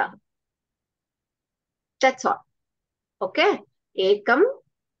 Chatvarah. That's all. Okay. Ekam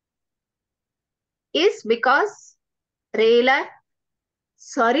is because Rela,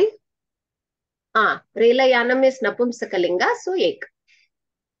 sorry. Rela Yanam is Napumsakalinga, so Ek.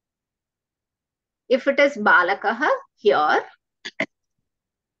 If it is Balakaha, here,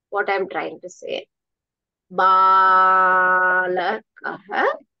 what I'm trying to say, Balakaha.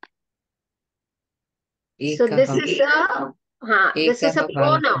 So this is a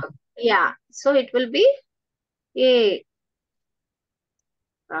pronoun. Yeah. So it will be Ekaha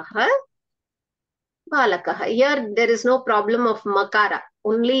Balakaha. Here there is no problem of makara.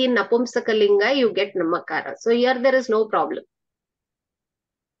 Only in Napumsakalinga you get makara. So here there is no problem.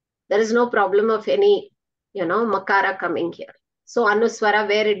 There is no problem of any, makara coming here. So Anuswara,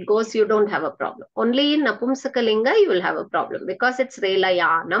 where it goes, you don't have a problem. Only in Napumsakalinga you will have a problem because it's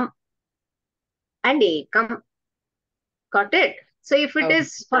Relayanam and Ekam. Got it? So if it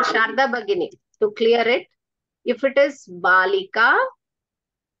is for Sharda Bhagini, to clear it, if it is Balika,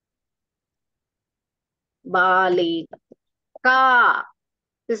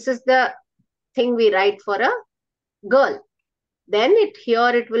 this is the thing we write for a girl. Then here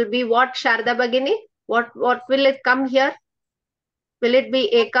it will be what Sharda Bhagini? What will it come here? Will it be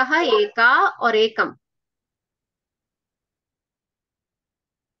Ekaha, Eka or Ekam?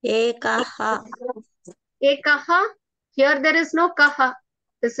 Ekaha. Ekaha. Here there is no kaha.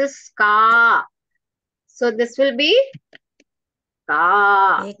 This is ka. So this will be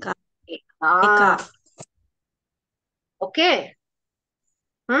ka. Eka. Eka. Okay.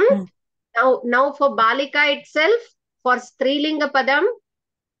 Now for Balika itself, for Strilinga Padam,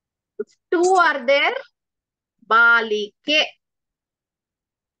 two are there. Balike.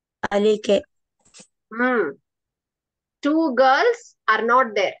 Balike. Two girls are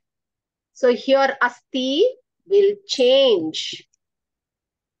not there. So here Asti will change.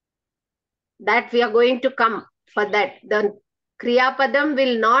 That we are going to come for that. The Kriya Padam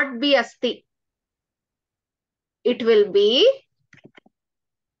will not be Asti. It will be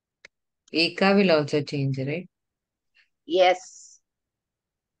Eka will also change, right? yes.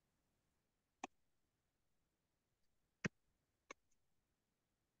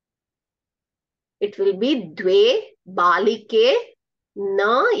 It will be Dve, Balike,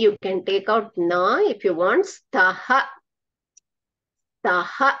 Na. You can take out Na if you want. Staha.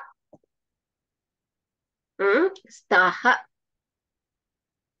 Staha. Staha.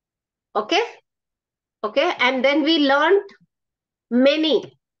 Okay? Okay. And then we learned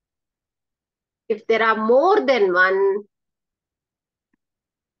many. If there are more than one,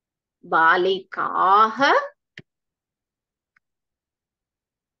 Balikaha,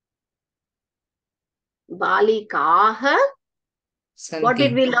 Balikaha. Santi. What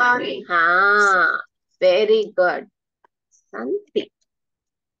did we learn? Very good. Santi.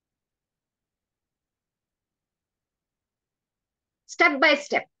 Step by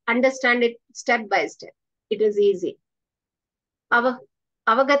step. Understand it step by step. It is easy.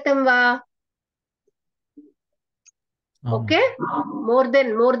 Avagatam va? Okay. More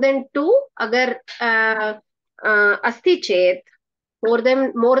than two. Agar asti chet. More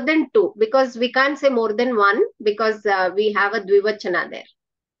than two. Because we can't say more than one. Because we have a dvivachana there.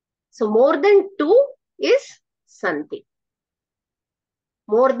 So more than two is santi.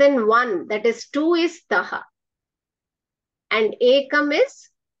 More than one, that is two, is taha. And ekam is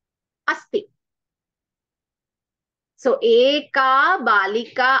asti. So eka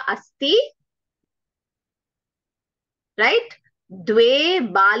balika asti. Right? Dve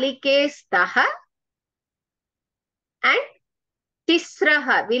balike staha. And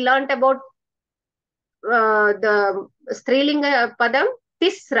tisraha. We learnt about the Strilinga padam.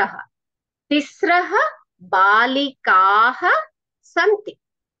 Tisraha. Tisraha balikaha santi.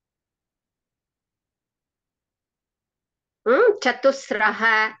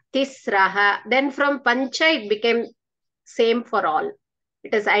 Chatusraha, Tisraha. Then from Pancha it became same for all.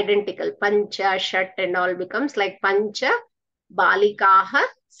 It is identical. Pancha, Shat and all becomes like Pancha, Balikaha,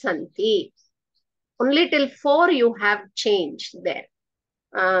 Santi. Only till 4 you have changed there.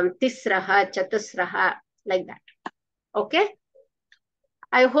 Tisraha, Chatusraha, like that. Okay?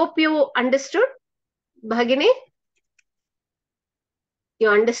 I hope you understood. Bhagini? You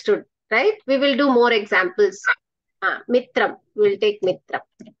understood, right? We will do more examples. Mitram. We will take Mitram.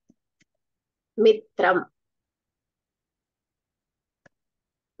 Mitram.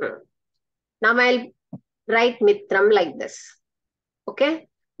 Now I'll write Mitram like this. Okay.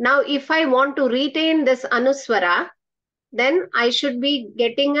 Now if I want to retain this Anuswara, then I should be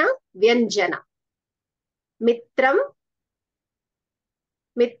getting a Vyanjana. Mitram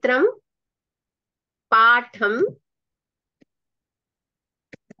Mitram, Patham,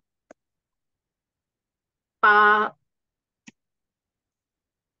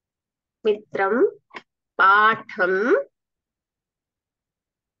 Mitram, Patham,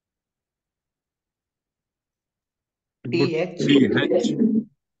 TH.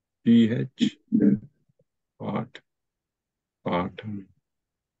 TH. Patham.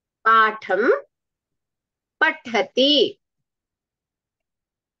 Patham, Pathati.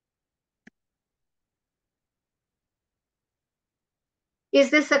 Is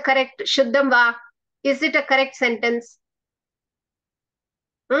this a correct Shuddham Va? Is it a correct sentence?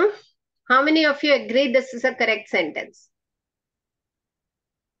 How many of you agree this is a correct sentence?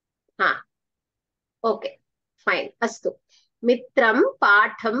 Okay, fine. Astu. Mitram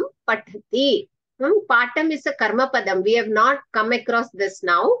Patham Pathati. Patham is a karma padam. We have not come across this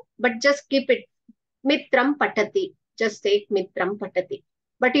now, but just keep it. Mitram Patati. Just take Mitram Patati.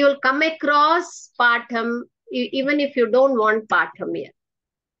 But you will come across Patham even if you don't want Patham here.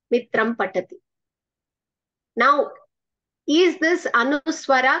 Mitram Patati. Now, is this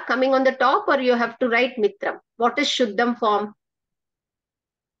Anuswara coming on the top or you have to write Mitram? What is Shuddham form?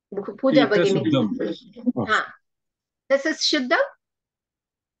 Puja Bhagini. This is Shuddham?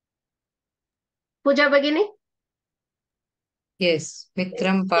 Puja Bhagini? Yes,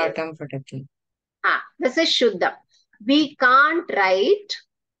 Mitram Patam Patati. This is Shuddham. We can't write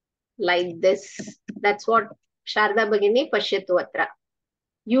like this. That's what Sharda Bhagini Pashyatu Atra.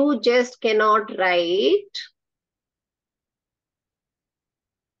 You just cannot write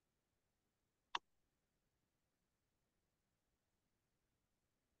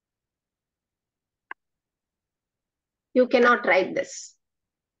this.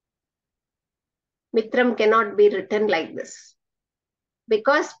 Mitram cannot be written like this.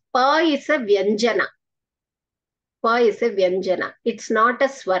 Because Pa is a Vyanjana. Pa is a Vyanjana. It's not a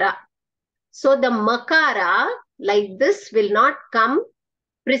Swara. So the Makara like this will not come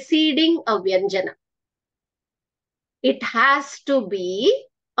preceding a Vyanjana. It has to be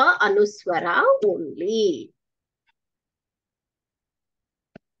a Anuswara only.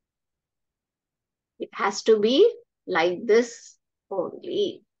 It has to be like this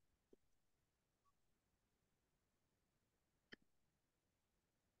only.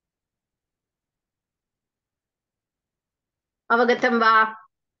 Avagatam va?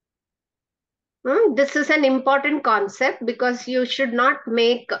 This is an important concept because you should not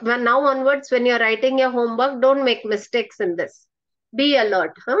make, now onwards when you're writing your homework, don't make mistakes in this. Be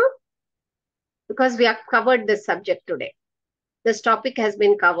alert, because we have covered this subject today. This topic has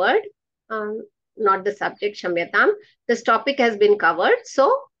been covered, not the subject, Shamyatam. This topic has been covered,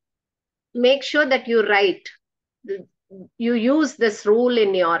 so make sure that you write. You use this rule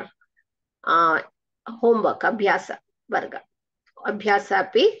in your homework, Abhyasa Varga.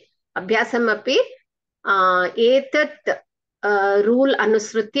 Abhyasam api etat rule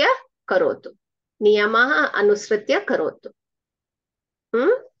anusritya karotu. Niyamaha anusritya karotu.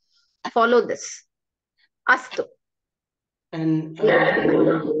 Follow this. Astu. And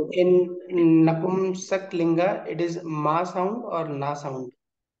in Napumsak Linga, it is Ma sound or Na sound?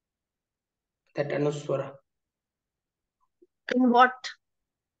 That Anuswara. In what?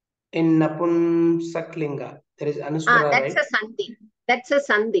 In Napumsak Linga, there is Anuswara, that's right? a sandhi. That's a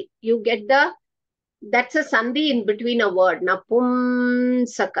sandhi. You get that's a sandhi in between a word.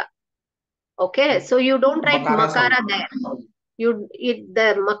 Napumsaka. Okay, so you don't write makara there.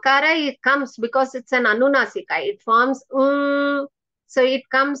 The makara, it comes because it's an anunasika. It forms so it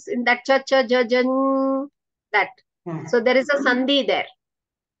comes in that cha cha ja jan, that. So there is a sandhi there.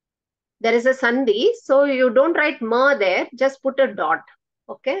 There is a sandhi, so you don't write ma there, just put a dot.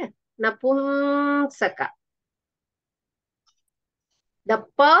 Okay, napumsaka. The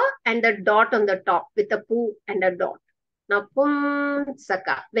pa and the dot on the top with a pu and a dot.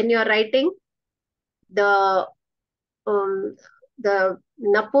 Napumsaka. When you are writing the napumsaka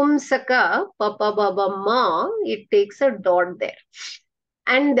papa baba ma, it takes a dot there.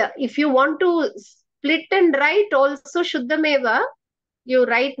 And if you want to split and write also shuddhameva, you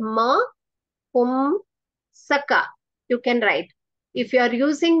write ma pum saka. You can write. If you are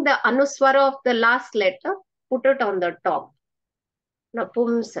using the anuswara of the last letter, put it on the top.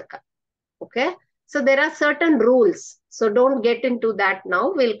 Napumsaka. Okay. So there are certain rules. So don't get into that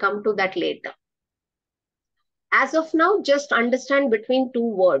now. We'll come to that later. As of now, just understand between two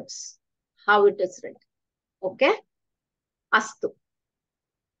words how it is written. Okay? Astu.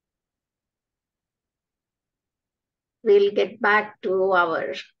 We'll get back to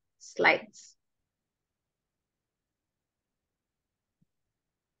our slides.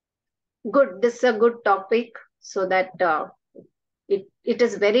 Good. This is a good topic so that It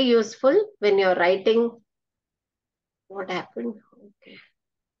is very useful when you're writing. What happened? Okay.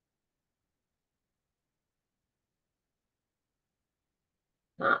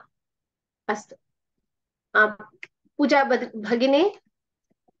 अस्तु. Pooja Bhagini.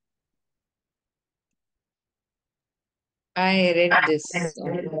 I read this.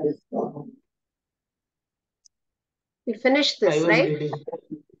 We finished I this, was right? reading.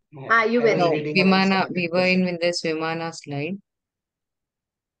 You I were was No, reading. reading about Vimana, subject we were question. in with this Vimana slide.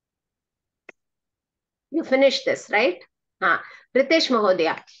 You finished this, right? Ritesh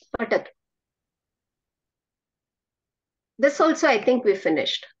Mahodaya, Patat. This also, I think we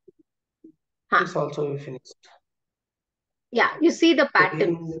finished. This also we finished. Yeah, you see the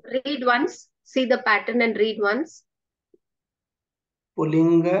pattern. Pulling, Read once. See the pattern and read once.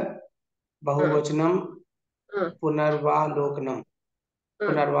 Pulinga, Bahuvachanam, Mm, Punarvalokanam. mm,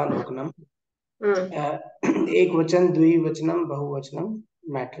 पुनर्वालोकनम. mm, एक वचन द्विवचनम बहुवचनम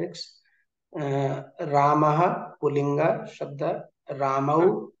matrix. रामः pulling शब्द. रामौ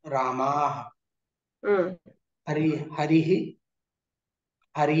रामाः. mm, Hari हरिः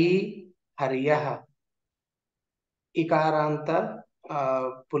Hari हर्यः. इकारांत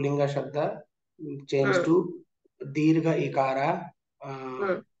pulling शब्द change mm, to दीर्घ इकार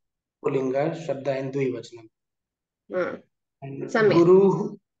mm, pulling शब्द इन द्विवचनम. mm. And Samir.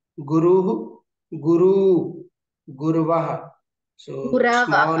 Guru, Gurvah. So Guravaha.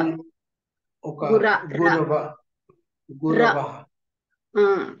 small uka, Gura. Ra. Ra. Guravah,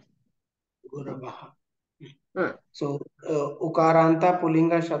 Mm, Guravah. mm. So Ukaranta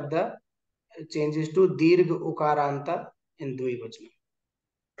Pulinga Shabda changes to Dirg Ukaranta in Dvivachana.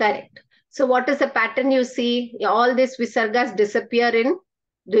 Correct. So what is the pattern you see? All these visargas disappear in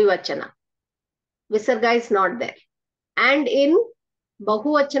Dvivachana. Visarga is not there. And in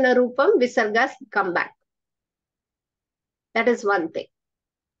Bahuvachana Rupam, visargas come back. That is one thing.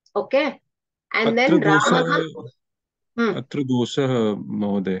 Okay. And अत्र then दोषः Ramaha. अत्र दोषः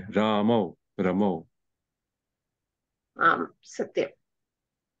महोदय रामौ रमौ. Satyam.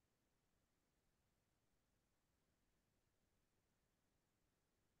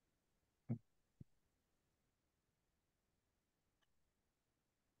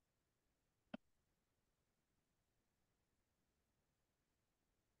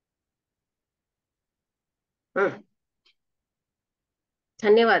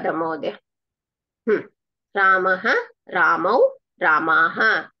 धन्यवादः महोदय. रामः रामौ रामाः.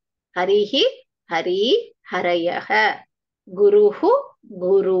 हरिः हरि हरयः. गुरुः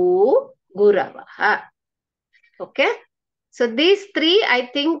गुरु गुरवः. Okay. So these three, I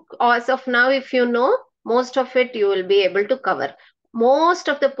think as of now, if you know, most of it you will be able to cover. Most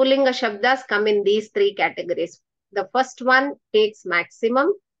of the Pullinga Shabdas come in these three categories. The first one takes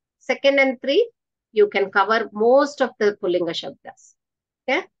maximum. Second and three, you can cover most of the Pullinga Shabdas.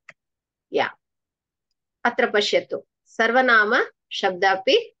 Okay. Yeah. अत्र पश्यतु. सर्वनाम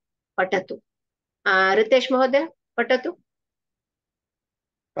शब्दापि पठतु. रितेश महोदय पठतु.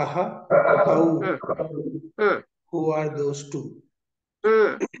 कः कौ. Who are those two?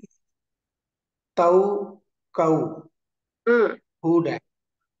 तौ कौ. Who that?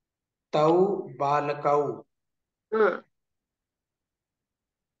 तौ बालकौ.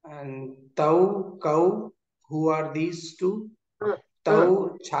 And तौ कौ. Who are these two?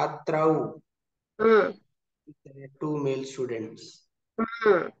 तौ छात्रौ. There are two male students.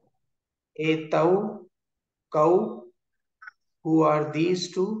 Etau, kau. Who are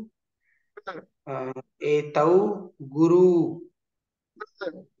these two? Etau, guru.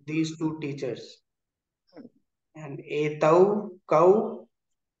 These two teachers. And etau, kau.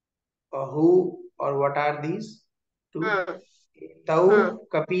 Who or what are these two? Etau,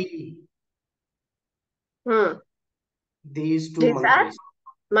 kapi. These two These monkeys. are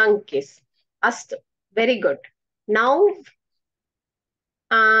monkeys. Astu. Very good. Now,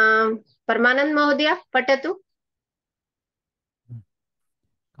 Parmanand Mahodaya, patatu.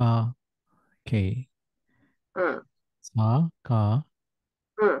 Ka, K. Sa, Ka.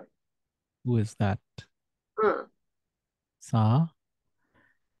 Who is that? Sa,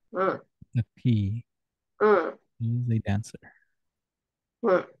 the P. Who is a dancer?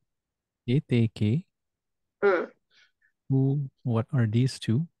 Ete, K. Who, what are these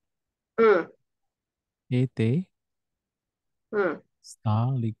two? Ete, Sta,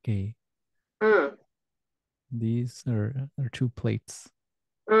 Like. These are two plates.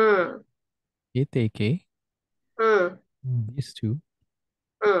 Ete, K. These two.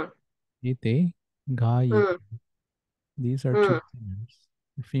 Ete, Ga, Ye. These are two singers,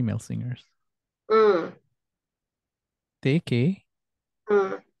 female singers. Teke,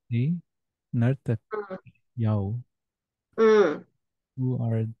 they, Nartak, Yao. Who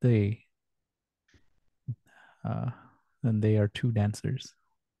are they? Then they are two dancers.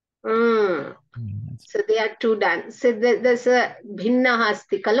 So they are two dance. So there's a bhinna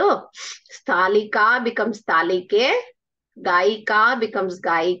asti kalo. Stalika becomes stalike. Gaika becomes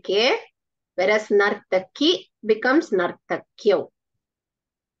gaike. Whereas nartaki becomes nartakyo.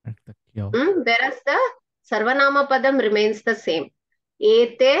 Whereas the sarvanama padam remains the same.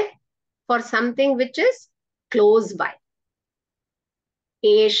 Ete for something which is close by.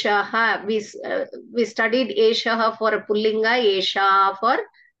 Eshaha, we studied Eshaha for a Pullinga, Esha for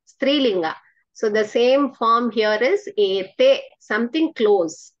Strilinga. So the same form here is Ete, something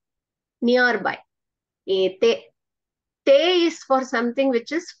close, nearby. Ete. Te is for something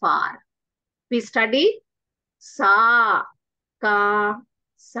which is far. We study Sa, Ka,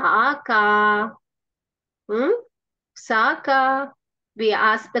 Sa, Ka. Sa, Ka. We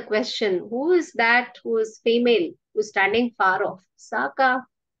ask the question, who is that who is female, who is standing far off? Sa, Ka.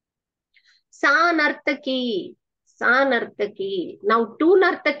 Sa nartaki. Sa nartaki. Now two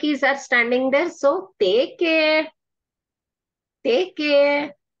nartakis are standing there. So te ke. Te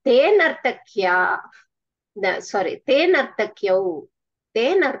ke. Te nartakya. Sorry. Te nartakyau.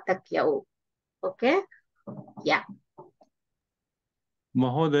 Te nartakyau. Okay. Yeah.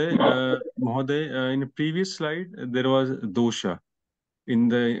 Mahoday, in the previous slide, there was dosha in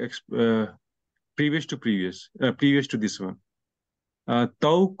the previous to this one.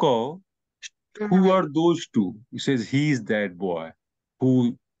 Tau ko, who are those two? He says he is that boy.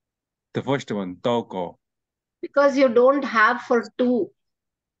 Who, the first one, Tau ko. Because you don't have for two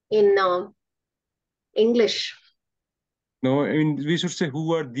in English. No, I mean, we should say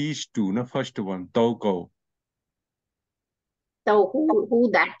who are these two, the first one, Tau ko. So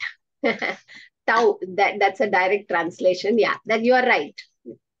who that? Tau, that's a direct translation. Yeah, that you are right.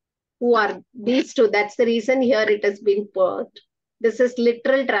 Who are these two? That's the reason here it has been put. This is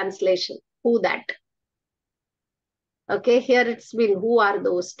literal translation. Who that? Okay, here it's been who are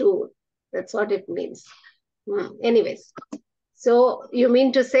those two? That's what it means. Anyways, so you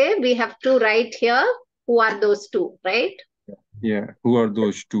mean to say we have to write here who are those two, right? Yeah, who are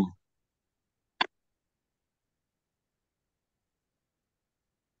those two?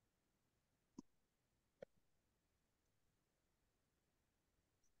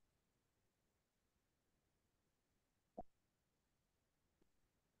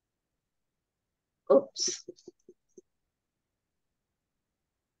 Oops.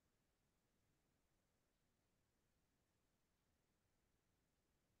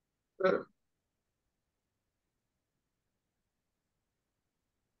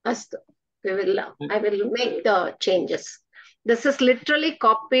 Astu. I will make the changes. This is literally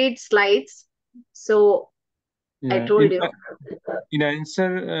copied slides. So I told you. In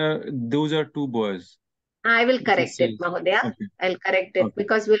answer, those are two boys. I will correct it, Mahodaya. Okay. I'll correct it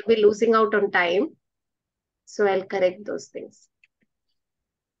because we'll be losing out on time. So I'll correct those things.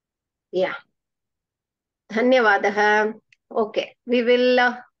 Yeah. Dhanyavadaha. Okay. We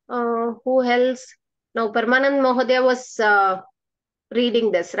will, who else? Now, Parmanand Mahodaya was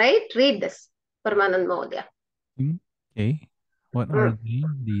reading this, right? Read this, Parmanand Mahodaya. Okay. What are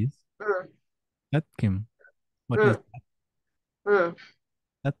these? Tat kim. What is that?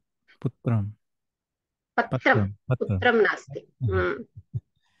 Tat putram. Patram. Putram nasti.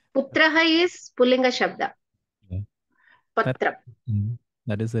 Putraha is Pullinga Shabda. Patram.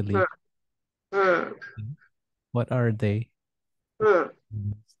 That is a leaf. What are they?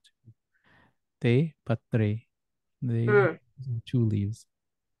 Te patre. They two leaves.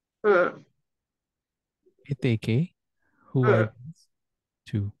 Iteke. Who are these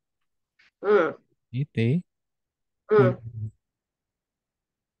two? Ite.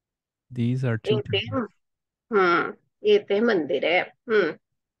 These are two temples. Ite mandire.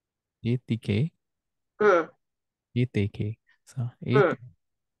 Etike. Eteke. So ete.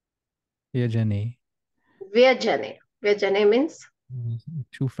 Vyajane. Vyajane. Vyajane means?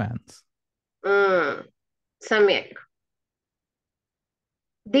 Two fans. Samyak.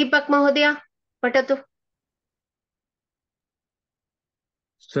 Deepak Mahodaya, patatu.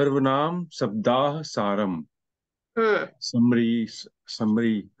 Sarvanam Sabdah Saram. Summary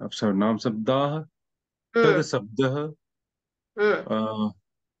of Sarvanam Sabdah. Tad Sabdah.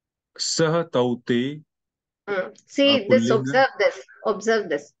 Sah Taute. See this, observe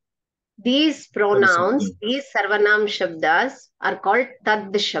this. These pronouns, these Sarvanam Shabdas are called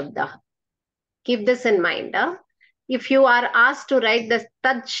Tad Shabda. Keep this in mind. If you are asked to write the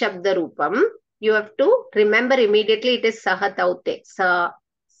Tad Shabda Rupam, you have to remember immediately it is Saha Taute. Sa,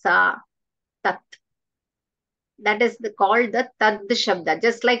 Tat. That is called the Tad Shabda.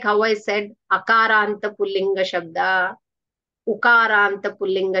 Just like how I said Akaranta Pullinga Shabda. Ukaranta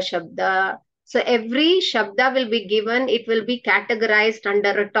Pullinga Shabda. So every Shabda will be given, it will be categorized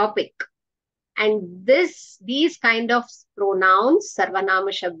under a topic. And these kind of pronouns,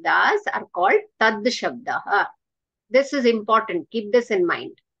 Sarvanama Shabdas, are called Tad Shabda. This is important. Keep this in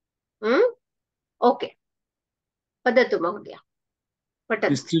mind. Okay. Padatu Mahodaya.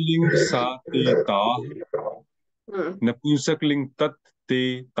 स्त्रीलिंग सा ते ताः नपुंसकलिंग तत् ते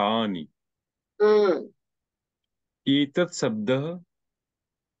तानि एतत् शब्दः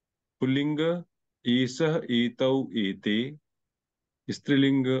pulling एषः एतौ एते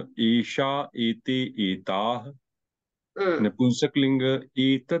स्त्रीलिंग एषा एते एताः नपुंसकलिंग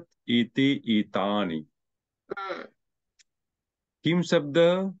एतत् एते एतानि किम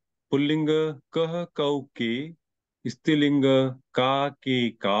शब्दः पुल्लिंग कः कौ के स्त्रीलिंग का के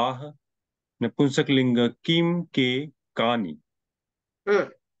काः नपुंसकलिंग किम के कानि.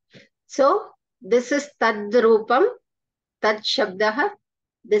 So this is Tad Rupam, Tad Shabdah.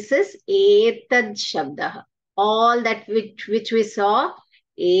 This is Etad Shabdah. All that which we saw,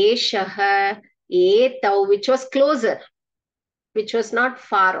 Eshah, Etau, which was closer, which was not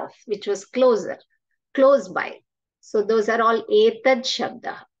far off, which was closer, close by. So those are all Etad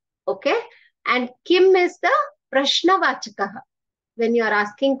Shabdah. Okay? And Kim is the Prashnavachakaha. When you are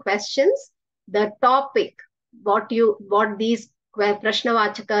asking questions, the topic, what these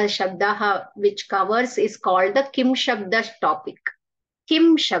Prashnavachaka Shabdaha which covers is called the Kim Shabda topic.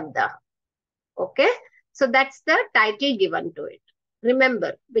 Kim Shabda. Okay? So that's the title given to it.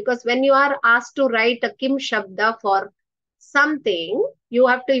 Remember, because when you are asked to write a Kim Shabda for something, you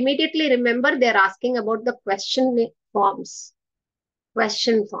have to immediately remember they're asking about the question forms.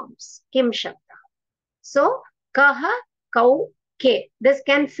 Question forms. Kim Shabda. So, Kaha, Kau, Ke. This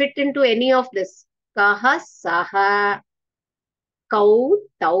can fit into any of this. Kaha, Saha, Kau,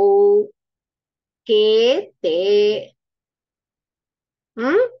 Tau, Ke, Te.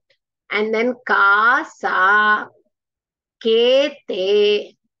 And then Ka, Sa, Ke,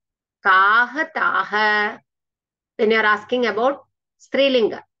 Te, Kaha, Taha. When you're asking about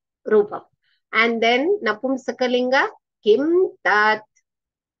Strilinga, Rupam. And then Napumsakalinga, Kim, Tat,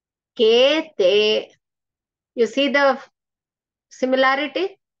 Ke, Te. You see the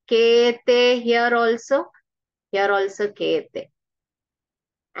similarity? Kete here also kete.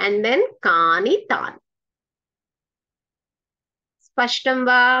 And then kani tan. Spashtam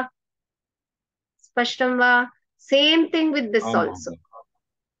va. Same thing with this also.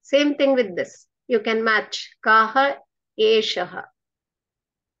 Same thing with this. You can match. Kaha eshaha.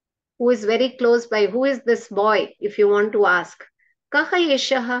 Who is very close by? Who is this boy? If you want to ask. Kaha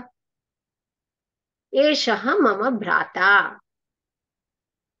eshaha. Eshaha mama bhrata.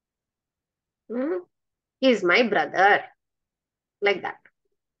 He is my brother. Like that.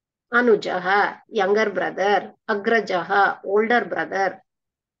 Anujaha, younger brother. Agrajaha, older brother.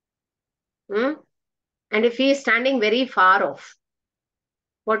 And if he is standing very far off,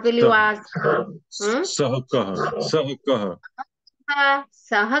 what will you ask? Sahakaha.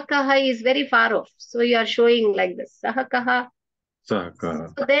 Sahakaha is very far off. So you are showing like this. Sahakaha. So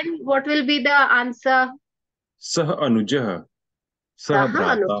then what will be the answer? Sah Anujaha. Sah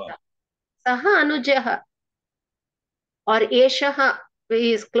Brata. Saha Anujaha. Or Eshaha,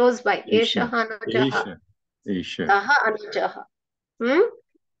 he is close by. Eshaha Anujaha. Saha Anujaha.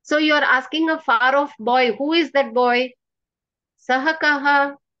 So you are asking a far off boy. Who is that boy?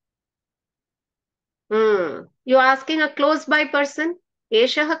 Sahakaha. You are asking a close by person.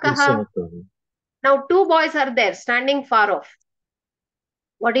 Eshahakaha. Now two boys are there standing far off.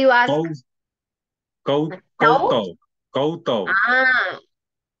 What do you ask? Kautau. Kautau.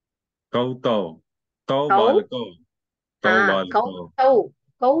 Tau balakau.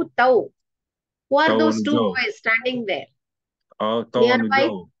 Kautau. Who are those two boys standing there? Nearby?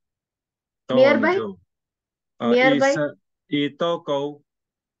 Nearby? Nearby? Etau kau.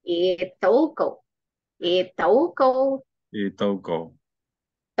 Etau kau. Etau kau. Etau kau.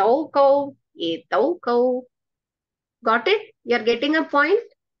 Tau kau. Etau kau. Got it? You're getting a point?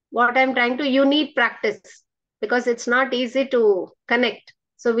 What I'm trying to, you need practice because it's not easy to connect.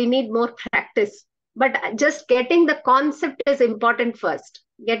 So we need more practice. But just getting the concept is important first.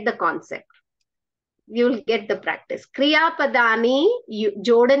 Get the concept. You'll get the practice. Kriya Padani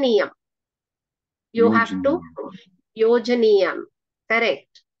Jodaniyam. You have to Yojaniyam.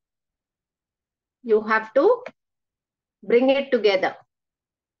 Correct. You have to bring it together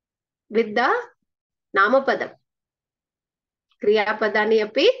with the Namapadam. Kriya Padani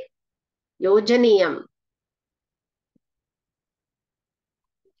api Yojaniyam.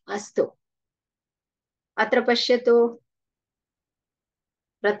 Astu. Atra pashyatu.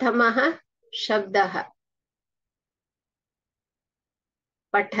 Prathamaha Shabdaha.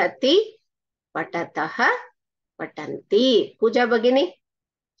 पठति, पठतः, पठन्ति. पूजा भगिनी,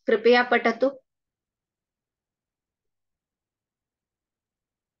 कृपया पठतु.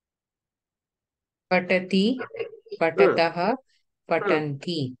 पठति, पठतः,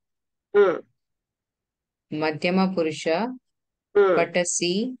 पठन्ति. मध्यमपुरुष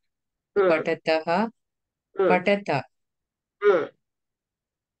पठसि, पठतः, पठत.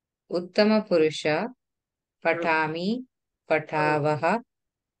 उत्तमपुरुष पठामि, पठावः,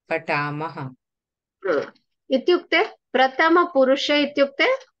 पठामः. इत्युक्ते प्रथमपुरुष इत्युक्ते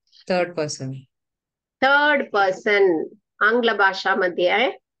थर्ड पर्सन. Third person. आङ्ग्लभाषा मध्ये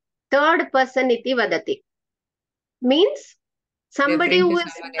थर्ड पर्सन इति वदति. Means somebody Referring who to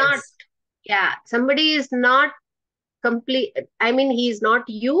is someone not, else. yeah, somebody is not complete. I mean, he is not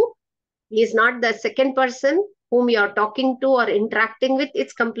you. He is not the second person whom you are talking to or interacting with.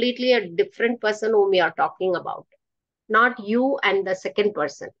 It's completely a different person whom you are talking about. Not you and the second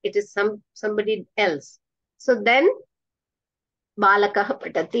person. It is somebody else. So then, balakah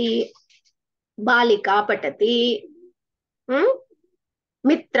patati, balika patati,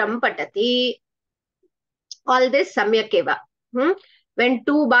 mitram patati. All this samyak eva. When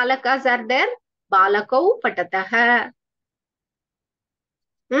two balakas are there, balakau patatah.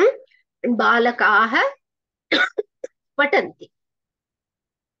 Balakaah patanti.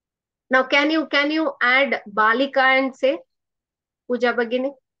 Now, can you add balika and say Puja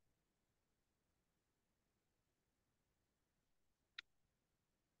Bhagini?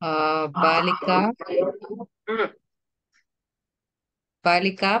 Balika,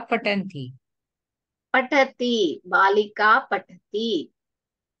 balika patanti. Patati, balika patati.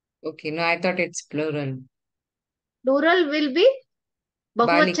 Okay, no, I thought it's plural. Plural will be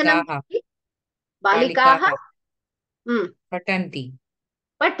bahuvachanam. Balikaha. Balikaha Patanti.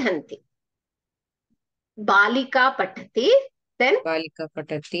 patanti. Balika patati. Then Balika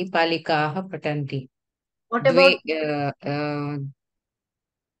patati, balikaha patanti. what about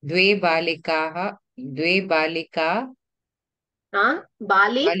Dve balikaha, dve balika,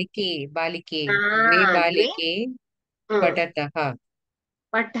 Bali? balike. Dve Dve balike patataha.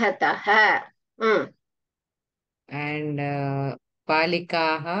 patataha. And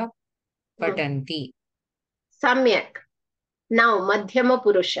balikaha patanti. Samyak. Now, Madhyama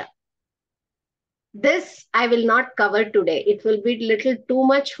Purusha. This I will not cover today. It will be little too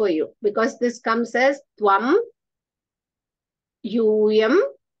much for you because this comes as Tvam, Yuyam,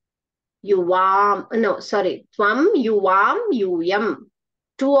 Yuvam. No, sorry. Tvam, Yuvam, Yuyam.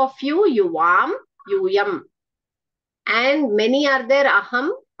 Two of you, Yuvam, Yuyam. And many are there.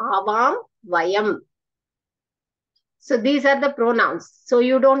 Aham, Avam, Vayam. So these are the pronouns. So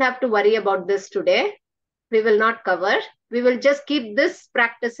you don't have to worry about this today. We will not cover. We will just keep this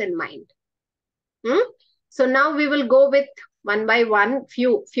practice in mind. So now we will go with one by one,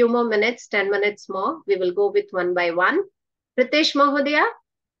 few more minutes, 10 minutes more. We will go with one by one. Pritesh Mahodaya,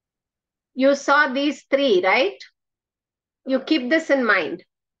 you saw these three, right? You keep this in mind.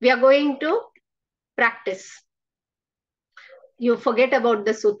 We are going to practice. You forget about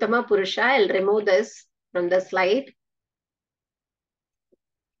the Uttama Purusha. I'll remove this from the slide.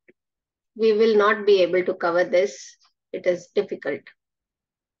 We will not be able to cover this. It is difficult.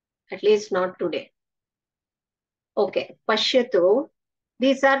 At least not today. Okay, Pashyatu.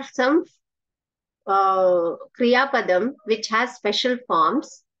 These are some Kriya Padam which has special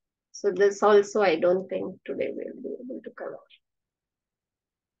forms. So this also I don't think today we'll be able to cover.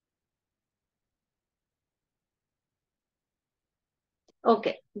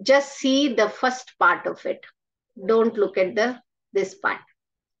 Okay, just see the first part of it. Don't look at this part.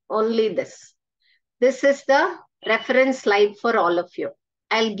 Only this. This is the reference slide for all of you.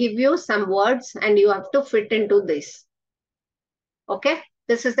 I'll give you some words and you have to fit into this. Okay,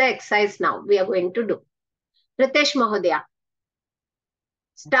 this is the exercise now we are going to do. Ritesh Mahodaya.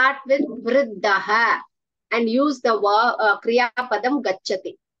 Start with Vriddhaha and use the Kriya Padam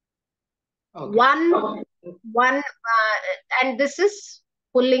Gacchati. Okay. One, and this is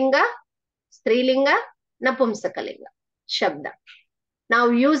Pullinga, Strilinga, Napumsakalinga, Shabda. Now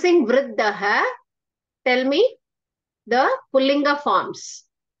using Vriddhaha, tell me the Pullinga forms.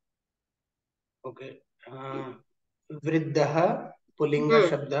 Okay. Vriddhaha, Pullinga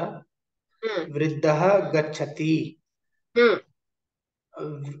Shabda. Vriddhaha Gacchati.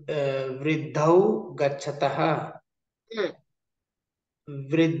 Vriddhau Gacchataha.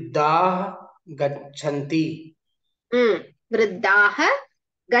 Vriddah Gacchanti. Vriddaha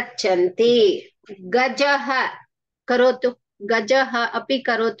Gacchanti. Gajaha Karotu. Gajaha api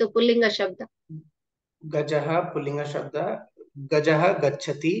karotu Pullinga Shabda. Gajaha Pullinga Shabda. Gajaha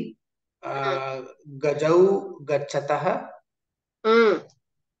Gacchati. Gajau Gacchataha.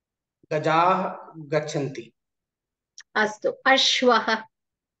 गजाः गच्छन्ति. अस्तु. अश्वः.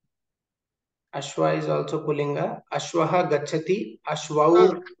 Ashwa is also pullinga. Ashwah gachati,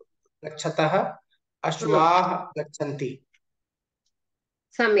 ashwau gachatah, ashwah gachanti.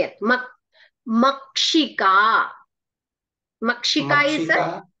 सम्यक्. मक्षिका. Makshika is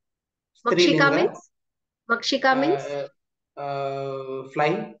a Makshika Strilinga. means Makshika means Fly.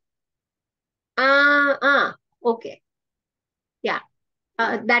 Okay. Yeah.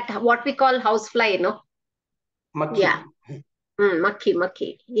 That what we call housefly, no? Makhi. Yeah.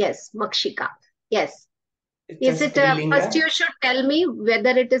 Makhi. Yes, Makshika. Yes. It's Is a it Strilinga. first you should tell me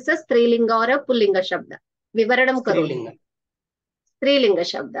whether it is a Strilinga or a Pullinga Shabda. Vivaranam karo. Strilinga. Strilinga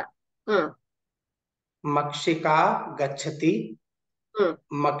Shabda. Makshika gachati.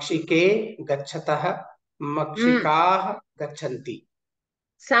 Makshike gachatah. Makshikah gachanti.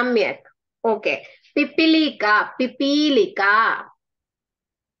 Samyak. Okay. Pipilika. What is Pipilika.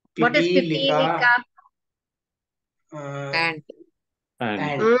 Pipilika?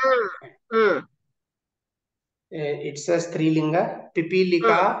 And It's a Strilinga.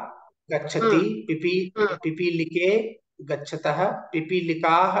 Pipilika gachati. Pipilike gachatah.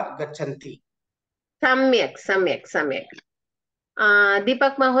 Pipilikah gachanti. सम्यक्.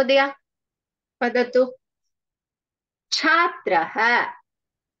 दीपक महोदय वदतु. छात्रः.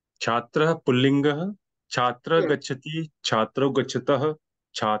 छात्रः पुल्लिङ्गः. छात्रः गच्छति, छात्रौ गच्छतः,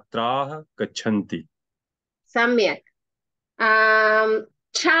 छात्राः गच्छन्ति. सम्यक्.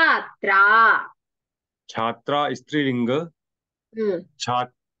 छात्रा. छात्रा स्त्रीलिङ्ग.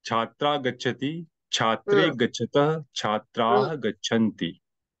 छात्रा गच्छति, छात्रे गच्छतः, छात्राः गच्छन्ति.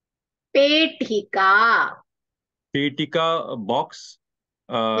 पेटिका. पेटिका बॉक्स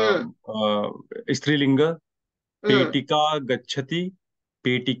स्त्रीलिङ्ग. पेटिका गच्छति,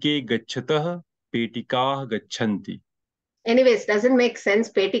 पेटिके गच्छतः, पेटिकाः गच्छन्ति. Anyways, doesn't make sense.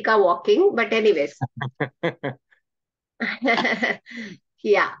 Petika walking, but anyways.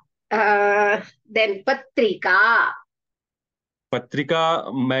 Yeah. Then patrika. पत्रिका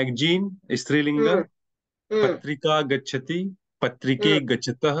मैगजीन स्त्रीलिंग. पत्रिका गच्छति, पत्रिके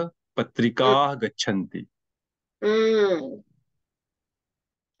गच्छतः, पत्रिकाः गच्छन्ति.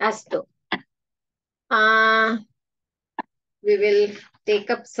 Astu. We will take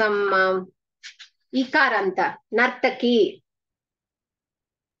up some ikaranta. Nartaki.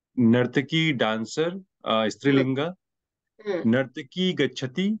 नर्तकी डांसर स्त्रीलिंग. नर्तकी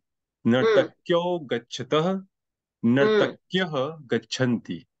गच्छति, नर्तक्यौ गच्छतः, नर्तक्यः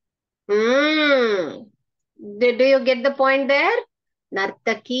गच्छन्ति. Do you get the point there?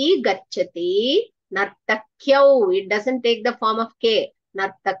 Nartaki gachati, nartakyau. It doesn't take the form of K.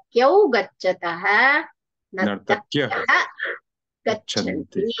 Nartakyau gachatah, nartakyah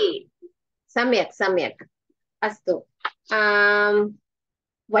gachanti. Samyak. Astu.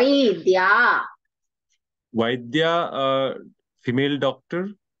 Vaidya. वैद्या female doctor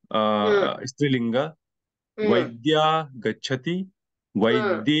स्त्रीलिंग. वैद्या गच्छति,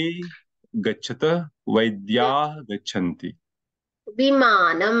 वैद्ये गच्छतः, वैद्याः गच्छन्ति.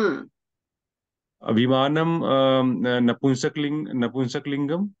 विमानम. विमानम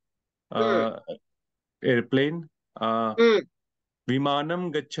नपुंसकलिंगम. एयरप्लेन. विमानम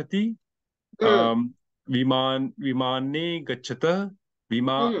गच्छति, विमाने गच्छतः,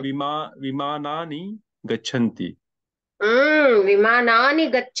 विमानानि गच्छन्ति. विमानानि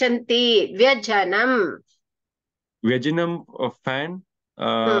गच्छन्ति. व्यजनम. व्यजनम फैन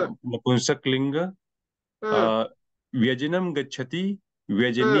नपुंसकलिंग. व्यजनम गच्छति,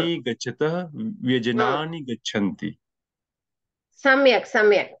 व्यजने गच्छतः, व्यजनानि गच्छन्ति. सम्यक्.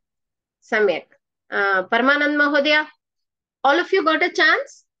 Parmanand Mahodaya, all of you got a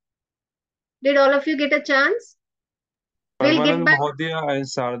chance? Did all of you get a chance? We'll get Parmanand back. Mahodaya and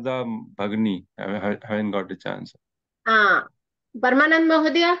Sarada Bhagni haven't got a chance. Parmanand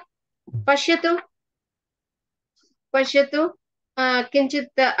Mahodaya, पश्यतु.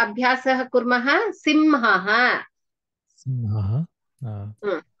 किञ्चित् अभ्यासः कुर्मः. सिंहः.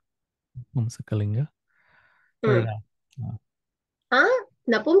 नपुंसकलिङ्ग.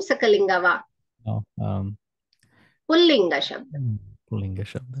 नपुंसकलिङ्ग वा पुल्लिङ्गशब्द.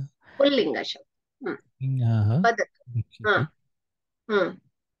 सिंहः गच्छति.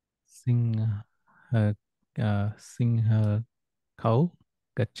 सिंहौ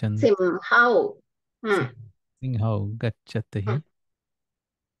गच्छन्ति. सिंहौ गच्छति.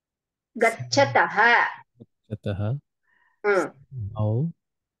 गच्छतः. सिंहौ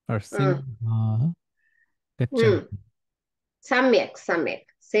और सिंहाः गच्छन्ति. सम्यक्.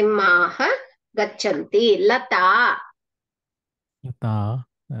 सिंहाः गच्छन्ति. लता.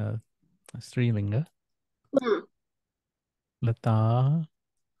 स्त्रीलिङ्ग.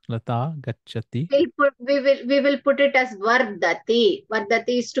 Lata gachati. We will put it as vardati.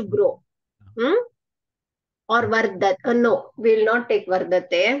 Vardati is to grow. Or vardat. No, we will not take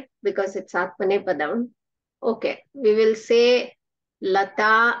vardate because it's atmane padam. Okay, we will say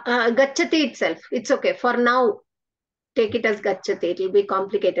lata gachati itself. It's okay for now. Take it as gachati. It will be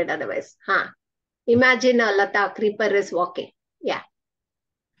complicated otherwise. Imagine a lata creeper is walking. Yeah.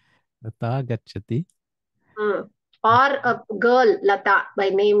 Lata gachati. Or a girl Lata by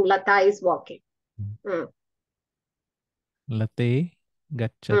name Lata is walking. Late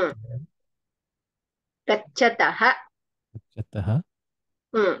gachati. Gachataha. Gachataha.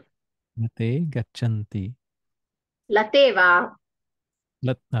 Late gachanti. Lateva.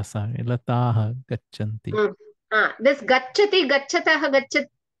 Lataha gachanti. This gachati, gachataha, gachat.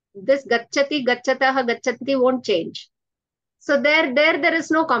 This gachati, gachataha, gachanti won't change. So there is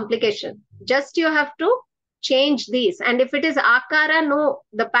no complication. Just you have to change these. And if it is akara, no,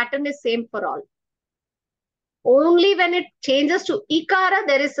 the pattern is same for all. Only when it changes to ikara,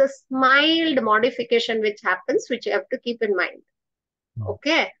 there is a mild modification which happens, which you have to keep in mind.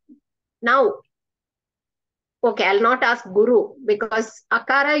 Okay. Now, okay, I'll not ask Guru because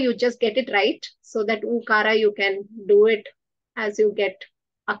akara, you just get it right. So that ukara, you can do it as you get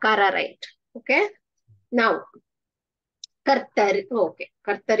akara right. Okay. Now, kartari. Okay.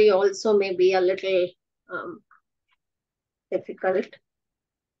 Kartari also may be a little difficult.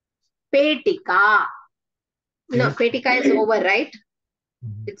 Petika. No, Petika is over, right?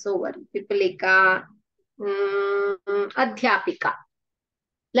 It's over. Pipalika. Adhyapika.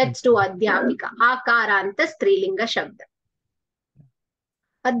 Let's do Adhyapika. Akaranta Strilinga Shabda.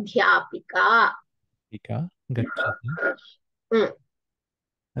 Adhyapika. Adhyapika gachati.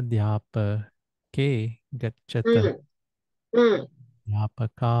 Adhyapake gachata.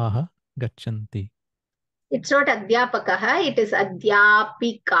 Adhyapakaha gachanti. It's not Adhyapakaha, it is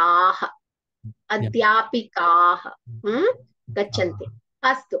Adhyapikaha. Adhyapikaha. Gachanti.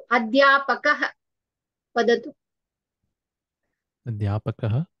 Astu. Adhyapakaha. Padatu.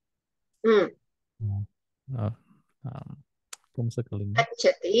 Adhyapakaha. Pumsakalinga.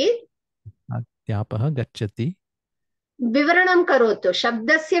 Gachati. Adhyapaha gachati. Vivaranam karotu.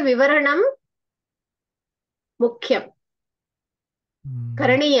 Shabdasya vivaranam mukhyam.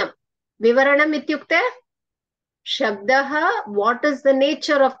 Karaniyam. Vivaranam ityukte. Shabdaha, what is the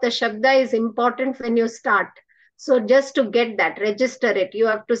nature of the Shabda is important when you start. So just to get that, register it. You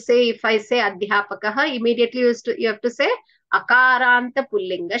have to say, if I say Adhyapakaha, immediately you have to say Akaranta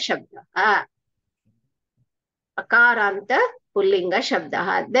Pullinga Shabda. Akaranta Pullinga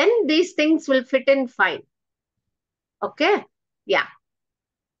Shabda. Then these things will fit in fine. Okay? Yeah.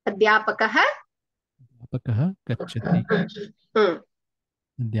 Adhyapakaha. Adhyapakaha gachati.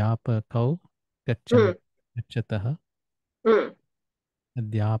 Adhyapakau gachataha.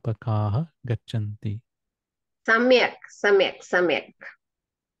 Adhyapakaha gachanti. Samyak.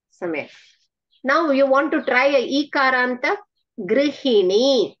 Now you want to try a Ikaranta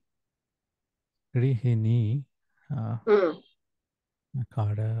Grihini. Grihini.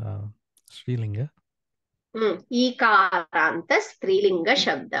 Akara Srilinga. Ikaranta Strilinga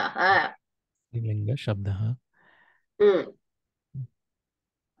Shabdaha. Srilinga Shabdaha.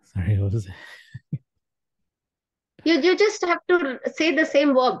 Sorry, what was it? You just have to say the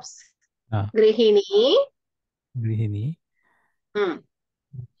same verbs. Grihini. Grihini.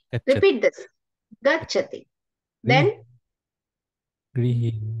 Repeat this. Gachati. Then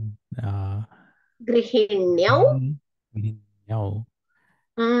Grihinyau. Grihinyau. Grihinyau.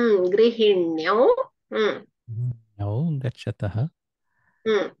 Grihinyau. Grihinyau gachataha.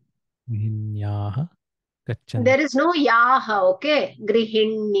 Grihinyaha gachanti. There is no yaha, okay?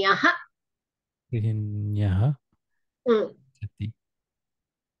 Grihinyaha. Grihinyaha gachati.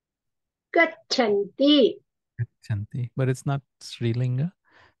 Gachanti. Gachanti. But it's not Srilinga,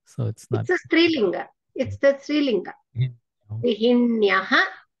 so it's not. It's a Strilinga. It's the Strilinga. Grihinyaha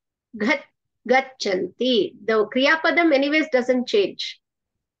gachanti. The Kriyapadam anyways doesn't change.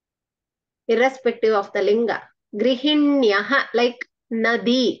 Irrespective of the linga. Grihinyaha, like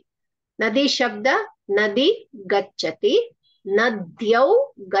nadi. Nadi shabda, nadi gachati.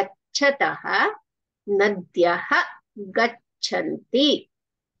 Nadyau gachataha. Nadyaha gachanti.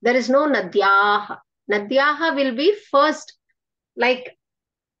 There is no nadyaha. Nadyaha will be first, like,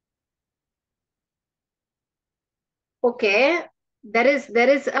 okay, there is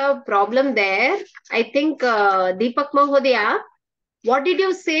a problem there. I think Deepak Mahodaya, what did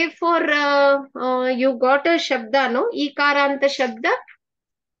you say for, you got a shabda, no? Ikaranta shabda?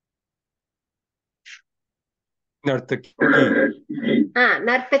 Nartaki.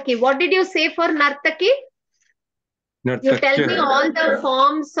 Nartaki. What did you say for Nartaki? You tell me Nartakya. all the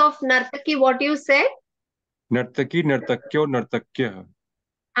forms of Nartaki, what you said? Nartaki, Nartakyo, Nartakya.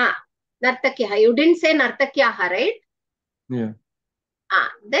 Nartakya. You didn't say Nartakyaha, right? Yeah.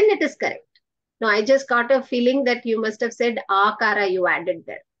 Then it is correct. No, I just got a feeling that you must have said Akara you added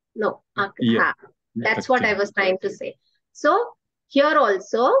there. No, Yeah. that's what I was trying to say. So here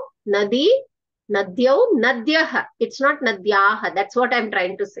also, Nadi, Nadyau, Nadyaha. It's not Nadyaha. That's what I'm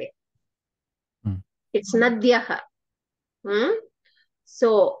trying to say. It's Nadyaha.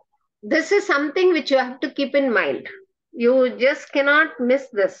 So this is something which you have to keep in mind. You just cannot miss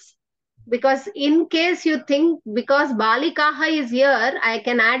this. Because in case you think because Balikaha is here, I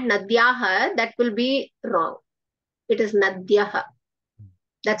can add Nadyaha, that will be wrong. It is Nadyaha.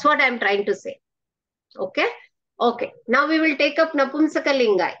 That's what I'm trying to say. Okay? Okay. Now we will take up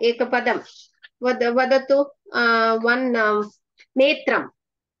Napumsakalinga. Ekapadam. Vadatu. One Netram.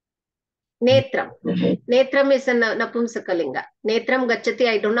 Netram. Netram is a Napumsakalinga. Netram Gachati.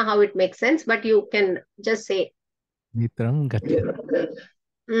 I don't know how it makes sense, but you can just say. Netram Gachati.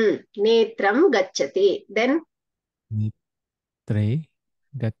 Netram Gachati. Then? Netre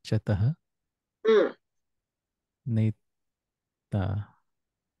Gachatah.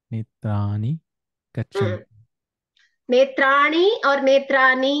 Netrani Gachanti. Netrani or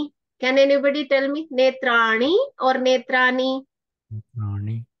Netrani? Can anybody tell me? Netrani or Netrani?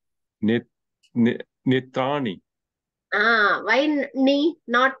 Netrani. Netrani. Why ni,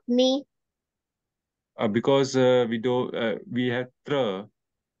 not ni? Because we have tra,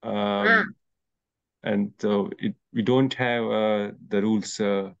 and we don't have the rules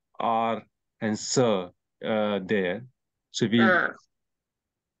R and sa there. So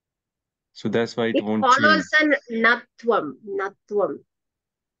so that's why it won't follows change. an natvam.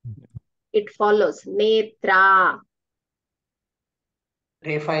 It follows netra.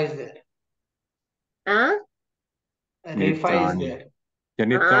 Refa is there. Refa is there. Yeah,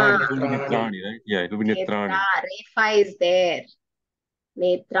 Netrani. It will be Netrani, right? Yeah, it will be Netrani. Refa is there.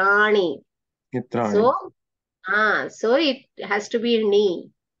 Netrani. Netrani. So it has to be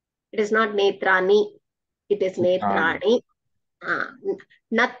ni. It is not netrani. It is netrani.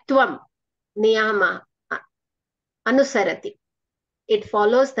 Natvam. Niyama. Anusarati. It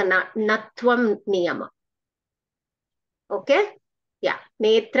follows the natvam niyama. Okay? Yeah.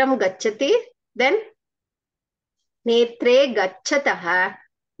 Netram gachati. Then Netre gachatah.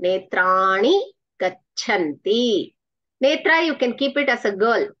 Netrani gachanti. Netra, you can keep it as a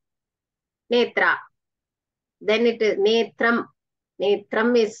girl. Netra. Then it is netram.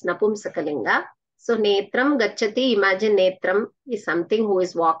 Netram is napumsakalinga. So netram gachati. Imagine netram is something who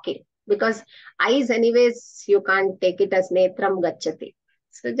is walking. Because eyes anyways, you can't take it as netram gachati.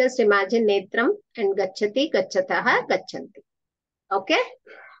 So just imagine netram and gachati, gachatah, gachanti. Okay?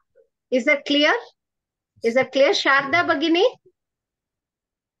 Is that clear? Is that clear, Sharda Bagini?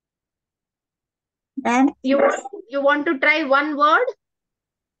 You want to try one word?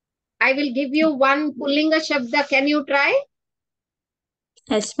 I will give you one Pullinga Shabda. Can you try?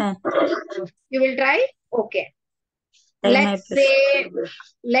 Yes, ma'am. You will try? Okay. Let's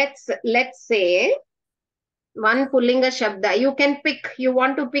say one Pullinga Shabda. You can pick. You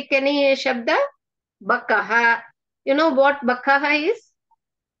want to pick any Shabda? Bakaha. You know what Bakaha is?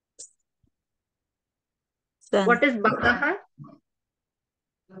 What is Bakaha?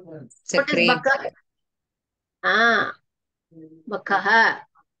 What is Bakaha? Bakaha.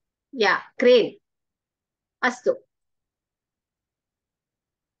 Yeah, crane. Astu.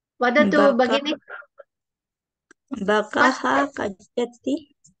 Vadatu Bagini. Bakaha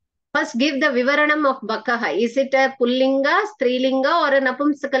Kachati. First give the Vivaranam of Bakaha. Is it a Pullinga, Strilinga or a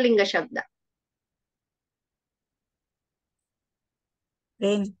Napumsakalinga Shabda?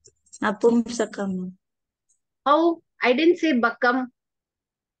 Napumsakam. How? I didn't say Bakam.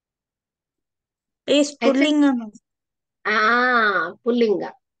 Is Pullinga.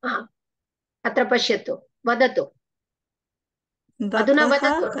 Pullinga. Atra pashyatu. Vadatu. Aduna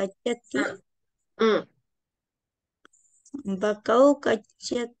Bakaha vadatu. Kachati. Bakau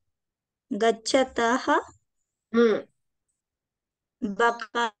Gachataha.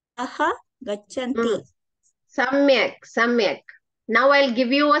 Bakaha Gachanti. Samyak. Now I'll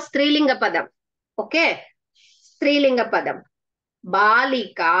give you a Strilinga Padam. Okay? Strilinga Padam.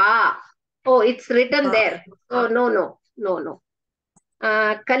 Balika. Oh, it's written there. Oh, no.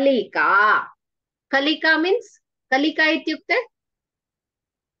 Kalika. Kalika means? Kalika ityukte?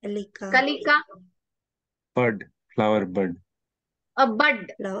 Kalika. Bud. Flower bud. A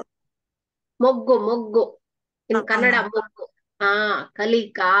bud. Moggu. In Kannada, moggu.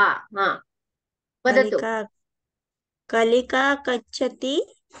 Kalika. Vadatu. Kalika Kachati.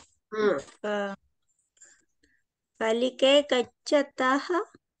 कलिके गच्छतः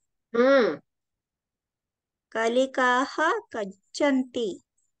कलिकाः गच्छन्ति.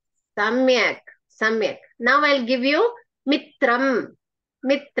 Samyak. Now I'll give you mitram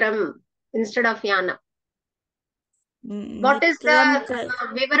instead of yana. What is the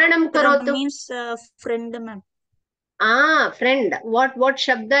vivaranam karotu? Means friend, ma'am. Friend. What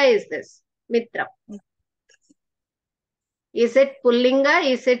shabda is this? Mitram. Is it pullinga?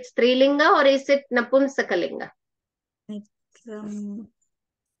 Is it strilinga? Or is it napumsakalinga?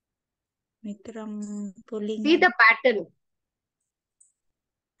 Mitram pullinga. See the pattern.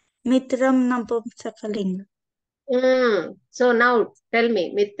 Mitram napumsakalinga. So now tell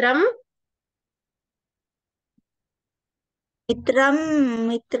me, mitram.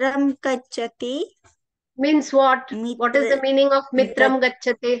 Mitram gacchati. Means what? What is the meaning of mitram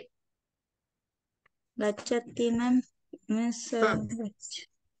gacchati? Gacchati, ma'am, means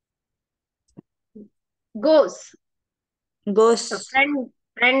Goes. Goes. A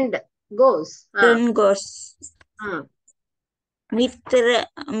friend goes. Friend goes. Mitre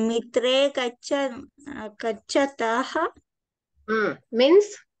gacchataha. Means?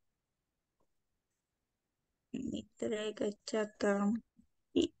 Mitre gacchatam.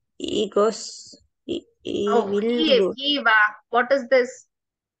 He goes. He will go. What is this?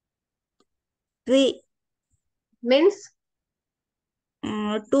 Three. Means?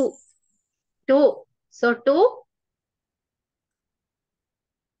 Two. So two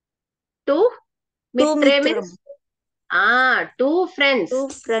mitre means? Two friends.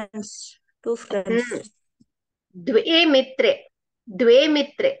 Two friends. Dve mitre.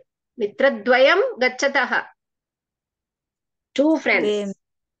 Mitradvayam gacchataha. Two friends.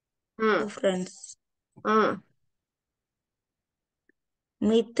 Two friends.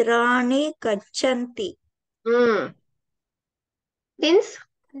 Mitrani gacchanti. Means?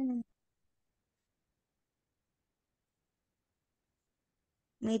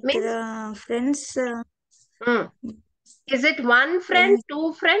 Mitra friends. Is it one friend,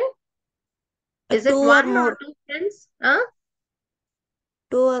 two friend? Is it one or two friends?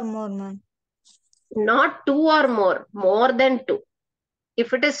 Two or more, ma'am. Not two or more. More than two.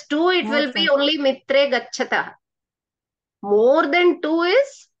 If it is two, it will be only mitre gacchata. More than two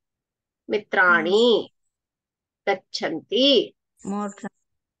is mitrani gacchanti. More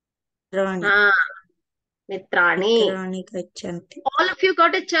mitrani. Mitrani gacchanti. All of you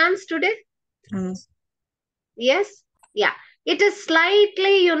got a chance today? Yes? Yeah. It is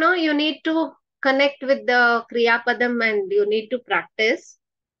slightly, you need to connect with the Kriya Padam and you need to practice.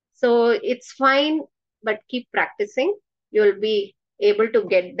 So it's fine, but keep practicing. You'll be able to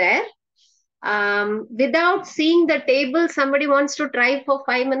get there. Without seeing the table, somebody wants to try for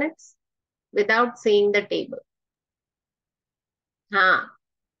 5 minutes without seeing the table.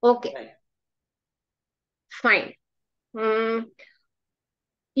 Okay. Fine.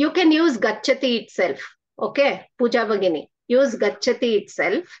 You can use gachati itself. Okay. Puja Bhagini. Use gachati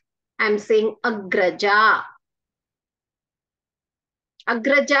itself. I'm saying agraja.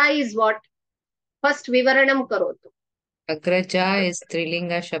 Agraja is what? First vivaranam karotu. Agraja is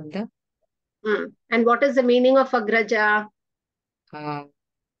Strilinga Shabda. And what is the meaning of agraja?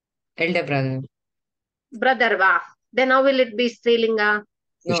 Elder brother. Brother, va. Then how will it be Strilinga?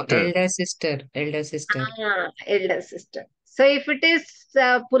 No, elder sister. Elder sister. Elder sister. So if it is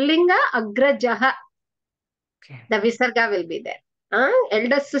pullinga, agrajaha. Okay. The visarga will be there.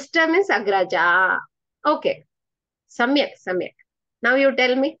 Elder sister means agraja. Okay. Samyak. Now you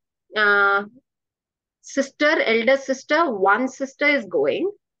tell me. Sister, elder sister, one sister is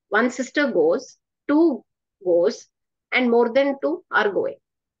going. One sister goes. Two goes. And more than two are going.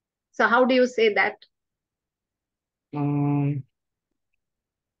 So how do you say that?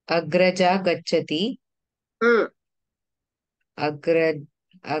 Agraja gacchati. Agrajau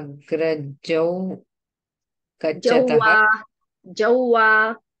gacchataha.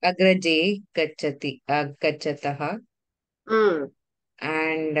 Jauva. Agraje gacchati. Gacchataha.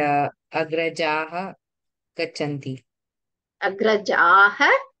 And agrajaha gacchanti. Agrajaha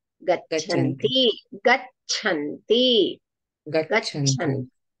gacchanti.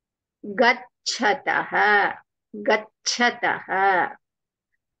 Gacchataha.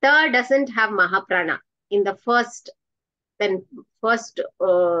 Ta doesn't have Mahaprana in the first. Then first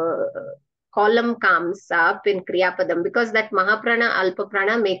column comes up in Kriyapadam because that Mahaprana,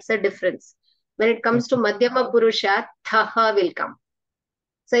 Alpaprana makes a difference. When it comes to Madhyama Purusha, Thaha will come.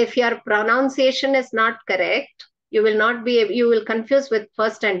 So if your pronunciation is not correct, you will not be able, you will confuse with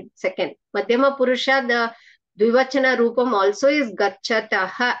first and second. Madhyama Purusha, the Dvivachana Rupam also is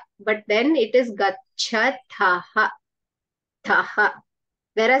Gacchataha, but then it is Gacchataha. Thaha.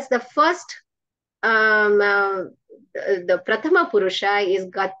 Whereas the first the Prathama Purusha is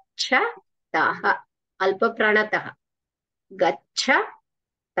Gachataha, Alpa Pranataha.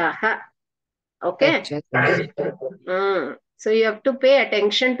 Gachataha. Okay? So you have to pay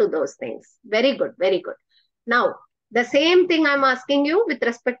attention to those things. Very good, very good. Now, the same thing I'm asking you with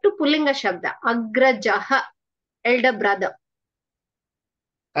respect to Pullinga Shabda. Agrajaha, elder brother.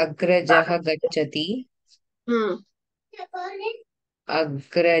 Agrajaha gacchati.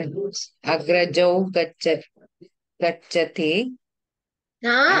 Agrajau gacchate.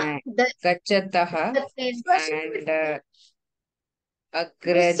 Gacchataha and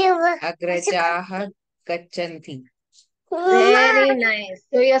agrajaha gacchanti. Very nice.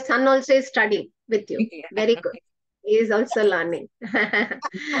 So your son also is studying with you. Very good. He is also learning.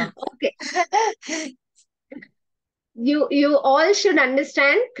 Okay. You all should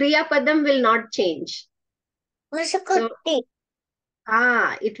understand Kriya Padam will not change. So,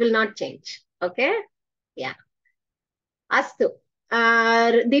 it will not change. Okay? Yeah. Astu.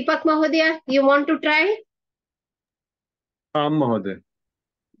 Deepak Mahodaya, you want to try? Mahoday.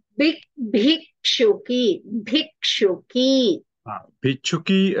 Bhikshuki. Bhikshuki.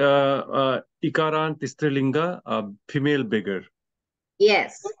 Bhikshuki, Ikarant Strilinga, female beggar.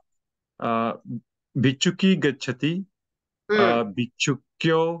 Yes. Bhikshuki gacchati,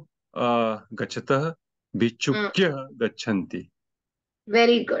 Bhikshukyo gachatah, Bhikshukyah gachanti.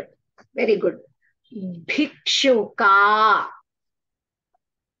 Very good. Very good. Bhikshuka.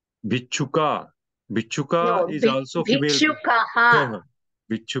 Bhikshuka. Bhikshuka No, is also female. Bhikshukaha.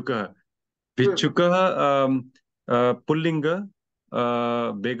 Bhikshuka. Bhikshuka, Pullinga,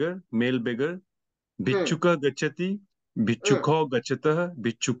 beggar, male beggar. Bhikshuka gacchati, Bhikshuko gachatah,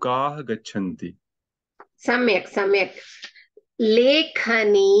 Bhikshukaah gachanti. Samyak, samyak.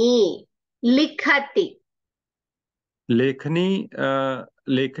 Lekhani. Likhati. Lekhani,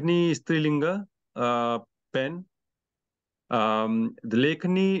 Lekhani Strilinga, pen. The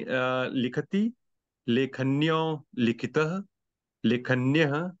Lekhani likhati, Lekhanyo likhitah,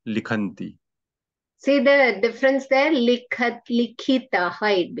 Lekhanyah likhanti. See the difference there?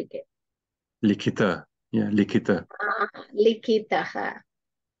 Likhitaha it became. Likhita. Yeah, likhita. Likhitaha.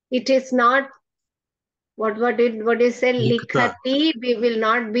 It is not what is say Likhita. likhati, we will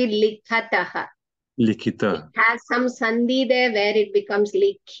not be likhataha. Likhita. It has some sandhi there where it becomes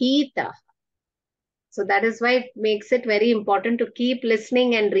likhita. So that is why it makes it very important to keep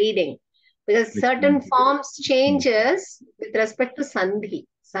listening and reading, because certain forms changes with respect to sandhi.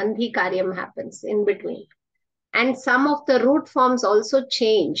 Sandhi karyam happens in between. And some of the root forms also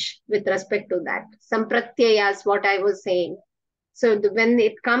change with respect to that. Some pratyayas, what I was saying. So when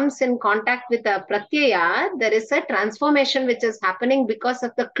it comes in contact with a pratyaya, there is a transformation which is happening because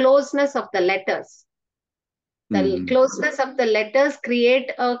of the closeness of the letters. The closeness of the letters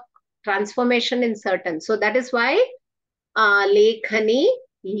create a transformation in certain. So that is why lekhani,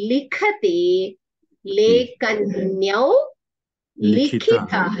 likhati, lekanyau,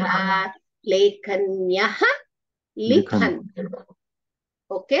 likhitaha, lekanyah, likhan.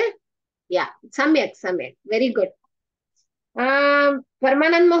 Okay? Yeah. Samyak, samyak. Very good.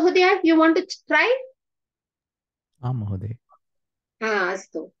 Parmanand Mahodaya, you want to try? Mahoday.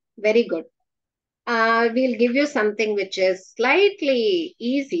 Astu. Very good. We'll give you something which is slightly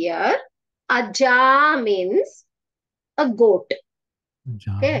easier. Aja means a goat.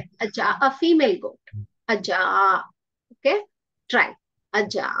 Okay? Aja, a female goat. Aja. Okay? Try.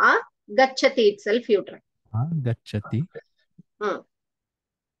 Aja. Gachati itself, you try. Gachati.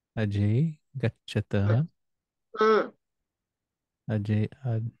 Ajay gachatah. Ajay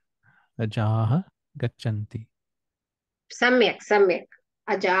ajaha gachanti. Samyak, samyak.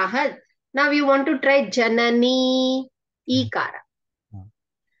 Ajahad. Now you want to try Janani Ikara.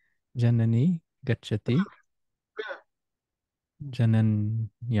 Janani gachati.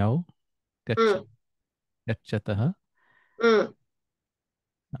 Jananyau gachatah.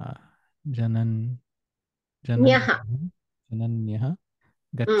 Jananyah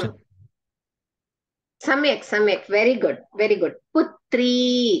gachanti. Samyak, samyak. Very good, very good.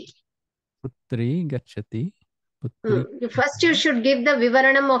 Putri. Putri gachati. Putri. First you should give the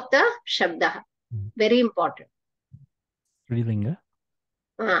vivaranam of the shabda. Very important. Strilinga.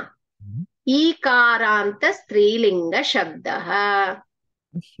 Ikaranta strilinga shabda.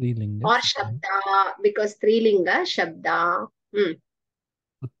 Strilinga. Or shabda, because strilinga shabda.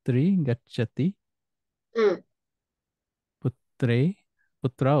 Putri gachati. Putre.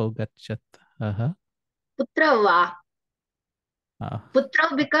 Putrao gachatah. Putrava.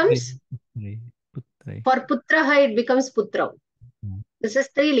 Putra becomes, Putre. for putraha it becomes putrav. This is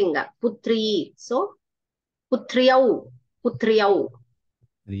strilinga. Putri. So, putriyau. Putriyau.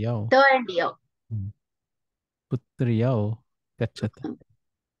 Putriyau. The and yav. Putriyau gacchata.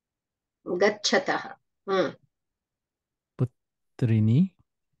 Gachatah. Putrini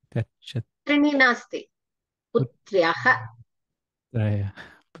gachat. Putrini nasti. Putryaha. Putraya.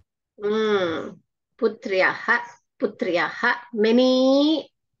 Putryaha. Putryaha. Many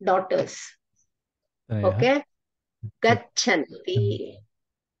daughters. Putraya. Okay. Gachanti.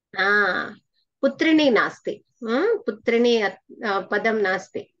 Putrini nasti. Putrini padam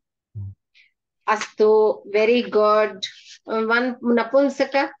nasti. Astu. Very good. One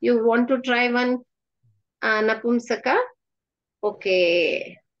napumsaka. You want to try one napumsaka?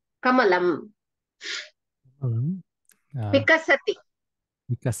 Okay. Kamalam. Vikasati.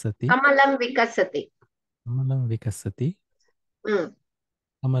 Vikasati. Kamalam vikasati. Kamalam vikasati. Mm.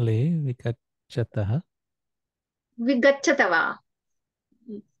 Kamale vikachatah. Vigachatava.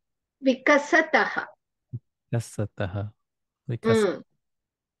 Vikasataha. Vikasatah. Mm.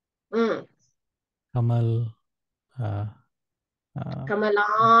 Mm. Kamal.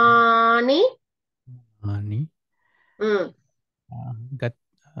 Kamalani. Ani. Mm. Gat.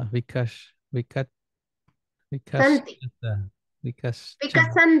 Vikash. Vikat. Santi. Vikashchata.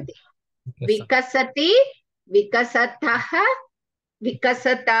 Vikasanti. Vikasati. Vikasataha.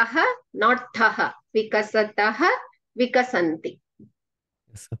 Vikasataha. Not thaha. Vikasataha. Vikasanti.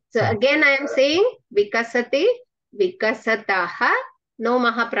 So again I am saying vikasati, vikasataha, no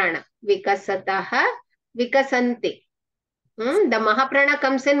mahaprana. Vikasataha, vikasanti. The mahaprana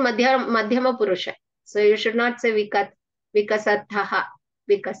comes in madhyama purusha. So you should not say vikasataha,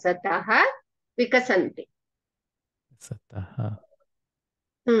 vikasataha, vikasanti.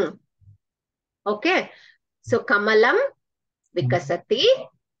 Okay. So kamalam, vikasati,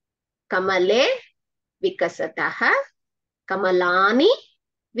 kamale, vikasataha, kamalani,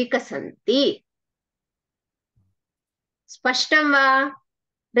 vikasanti. Spashtam va?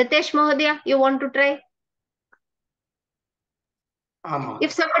 Ritesh Mahodaya, you want to try?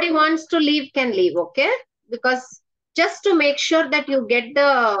 If somebody wants to leave, can leave, okay? Because just to make sure that you get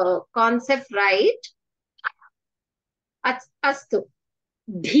the concept right, astu.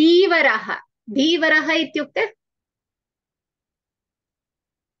 Dhivaraha. Dhivaraha ityukte?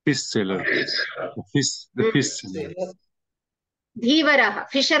 Fish seller. The fish seller. Dhivaraha.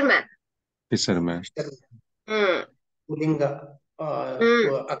 Fisherman. Fisherman. Pulling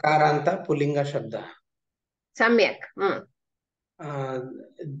अकारांत pulling शब्द Samyak.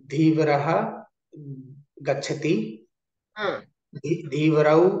 धीवरः गच्छति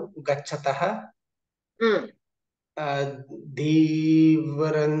धीवरौ गच्छतः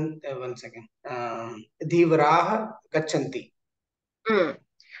धीवरन् one second धीवराः गच्छन्ति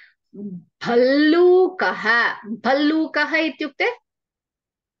भल्लूकः भल्लूकः इत्युक्ते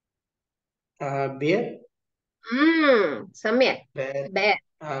बेर सम्यक् बेर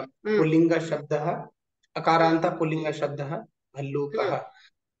pulling शब्दः अकारान्त pulling शब्दः भल्लूकः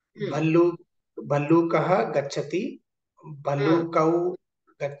भल्लूकः गच्छति भल्लूकौ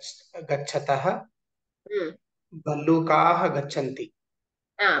गच्छतः भल्लूकाः गच्छन्ति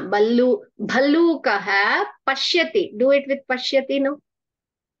भल्लूकः पश्यति डू इट विथ पश्यति नो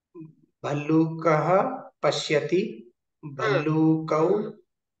भल्लूकः पश्यति भल्लूकौ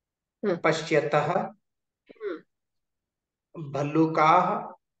पश्यतः भल्लूकाः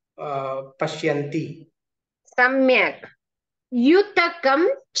पश्यन्ति सम्यक् युतकं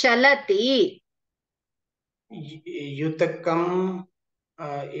चलति युतकं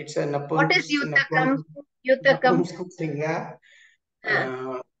it's a what is yutakam युतकं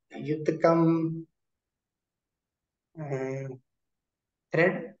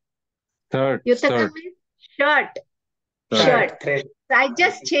thread yutakam is shirt thread. So I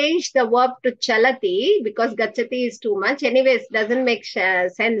just changed the verb to chalati because gachati is too much. Anyways, doesn't make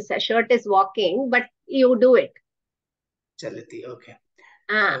sense. A shirt is walking, but you do it. Chalati, okay.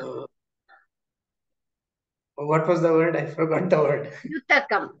 So, what was the word? I forgot the word.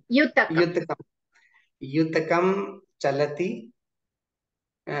 Yutakam chalati.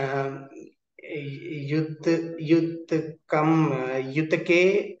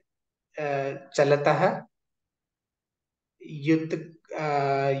 Yutake chalatah.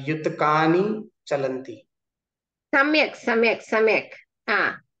 युतकानि चलन्ति सम्यक्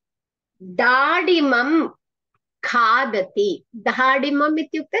दाडिमं खादति दाडिमम्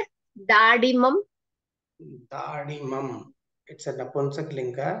इत्युक्ते दाडिमम् it's a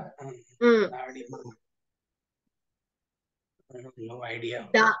नपुंसकलिङ्ग दाडिमम् I have no idea.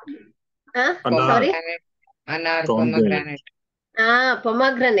 Sorry?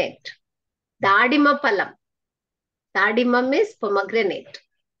 Pomegranate. Dadimapalam. Dadimam is pomegranate.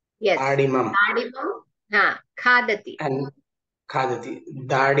 Yes. Dadimam. Khadati. And khadati.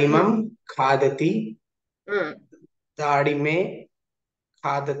 Dadimam khadati. दाडिमे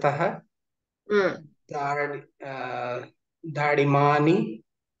खादतः दाडिमानि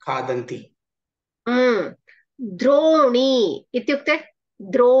खादन्ति द्रोणी इत्युक्ते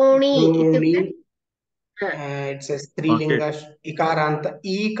द्रोणी द्रोणी इत्युक्ते इट्स् स्त्रीलिंग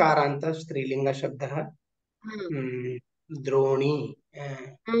ईकारान्त स्त्रीलिंग शब्दः द्रोणी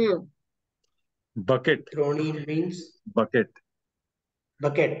bucket द्रोणी means bucket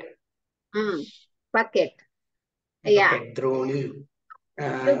bucket bucket. Yeah, bucket द्रोणी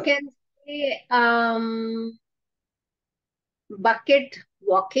you can say bucket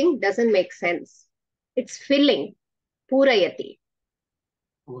walking doesn't make sense. It's filling. Purayati.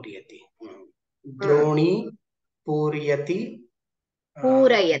 पूर्यति द्रोणी पूर्यति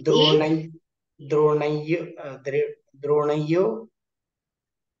Purayati. द्रोणय्यो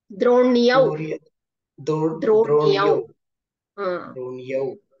Dronyau. द्रोण्यौ Dronyau. द्रोण्यौ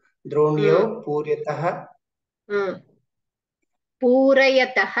द्रोण्यौ पूर्यतः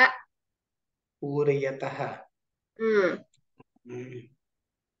पूरयतः पूरयतः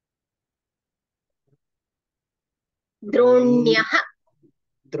द्रोण्यः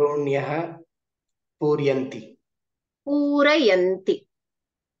द्रोण्यः पूरयन्ति पूरयन्ति.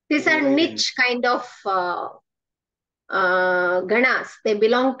 These are niche kind of ganas. They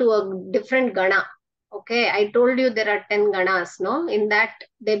belong to a different gana. Okay, I told you there are 10 ganas, no? In that,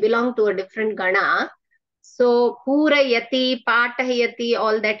 they belong to a different gana. So, purayati, patahayati,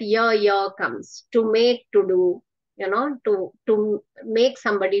 all that ya comes. To make, to do, you know, to make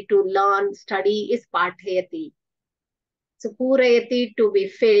somebody to learn, study is patahayati. So, purayati, to be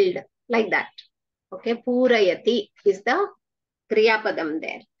filled, like that. Okay, purayati is the kriya padam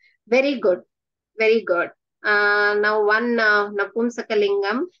there. Very good, very good. Now one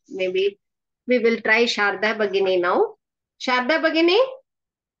napumsakalingam, maybe we will try Sharda Bhagini now. Sharda Bhagini?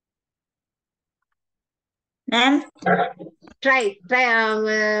 Ma'am? Try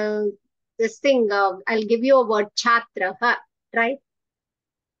this thing. I'll give you a word, Chhatra. Try.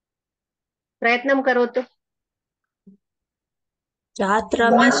 Prayatnam karotu.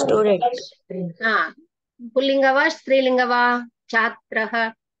 Chhatra means student. Pullingava, Strilingava,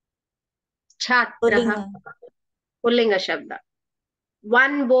 Chhatraha. Chhatraha. Pullinga Shabda.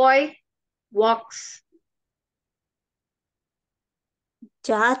 One boy walks.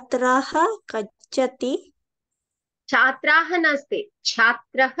 Chhatrah gacchati. Chhatraha nasti.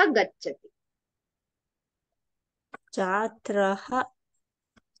 Chhatraha gacchati. Chhatrah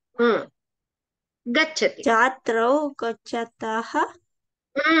Gacchati. Chhatrau gachatah.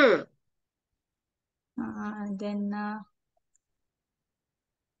 Then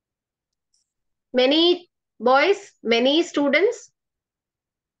Many boys, many students.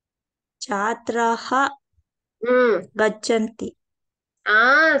 Chhatrah gachanti.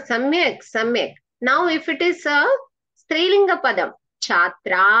 Samyak, samyak. Now if it is a Strilinga padam,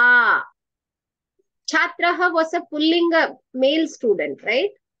 Chhatra. Chhatraha was a Pullinga male student,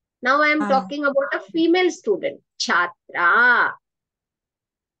 right? Now I am talking about a female student. Chhatra.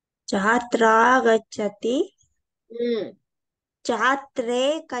 Chhatra gacchati.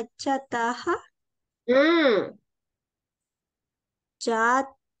 Chhatre gachatah.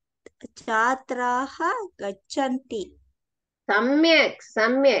 Chhatrah gachanti. Samyak,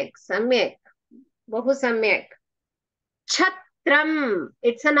 samyak, samyak. Bahu samyak. Chhatram.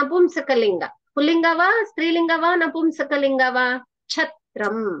 It's a Napumsakalinga. Pullinga va, Strilinga va, Napumsakalinga va.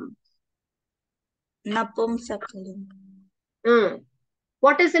 Chhatram. Napumsakalinga.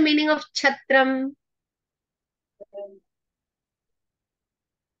 What is the meaning of Chhatram?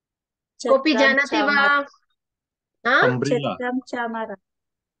 Kopi janati va? Umbrella. Chatram chamara.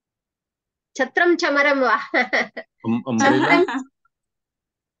 Chatram chamaram va? Umbrella.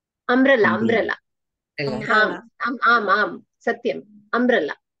 Umbrella, umbrella. Umbrella. Satyam.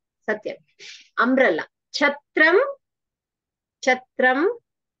 Umbrella. Satyam. Umbrella. Chatram. Chatram.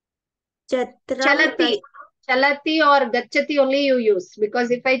 Chalati. Chalati or gachati only you use. Because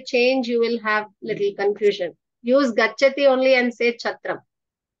if I change, you will have little confusion. Use gachati only and say chatram.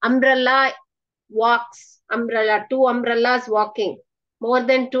 Umbrella walks. Umbrella. 2 umbrellas walking. More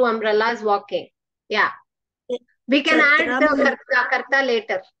than 2 umbrellas walking. Yeah. We can add the karta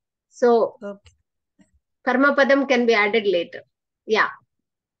later. So, karma padam can be added later. Yeah.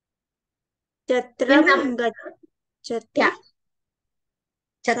 Chatram gacchati. Yeah.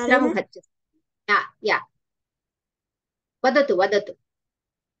 Chatram gacchati. Yeah, yeah. Vadatu, vadatu.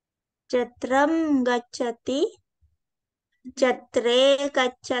 Chatram gacchati. Chatre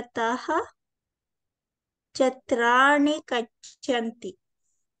gachatah. Chatrani gachanti.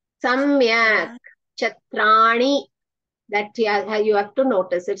 Samyak. Chatrani. That you have to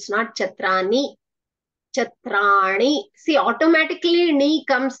notice. It's not chatrani. Chatrani. See, automatically ni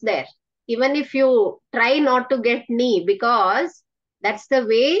comes there. Even if you try not to get ni, because that's the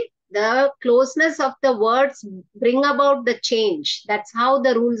way the closeness of the words bring about the change. That's how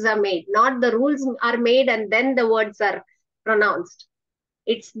the rules are made. Not the rules are made and then the words are pronounced.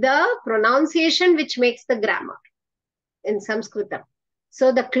 It's the pronunciation which makes the grammar in Sanskritam.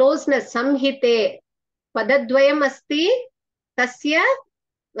 So the closeness, samhite, padadvayam asti, tasya,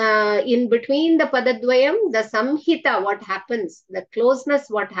 in between the padadvayam, the samhita, what happens, the closeness,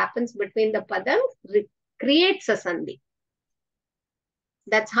 what happens between the padam creates a sandhi.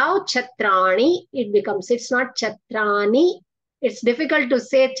 That's how chatrani it becomes. It's not chatrani. It's difficult to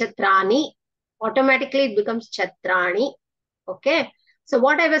say chatrani. Automatically it becomes chatrani. Okay. So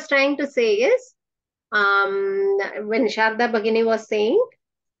what I was trying to say is, when Sharda Bhagini was saying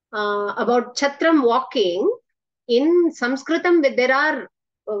about Chatram walking, in Sanskritam, there are,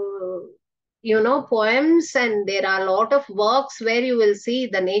 poems, and there are a lot of works where you will see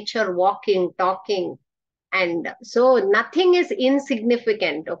the nature walking, talking. And so nothing is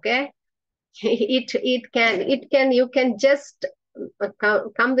insignificant, okay? You can just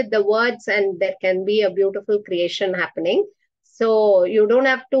come with the words and there can be a beautiful creation happening. So you don't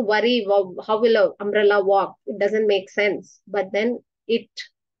have to worry, how will an umbrella walk? It doesn't make sense. But then it,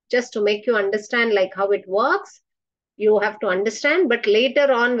 just to make you understand like how it works, you have to understand. But later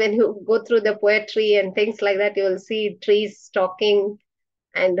on, when you go through the poetry and things like that, you will see trees talking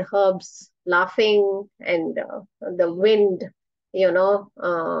and herbs laughing and the wind,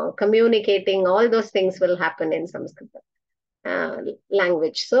 communicating. All those things will happen in Sanskrit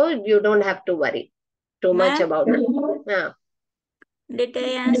language. So you don't have to worry too much about it. Did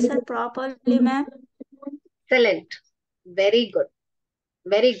I answer properly, ma'am? Excellent. Very good.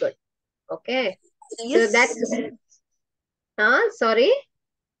 Very good. Okay. Yes. So that's... sorry?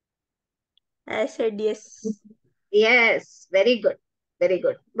 I said yes. Yes. Very good. Very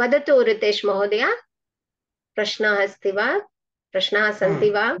good. Vadatu Ritesh Mahodaya. Prashnaः अस्ति वा? प्रश्नाः सन्ति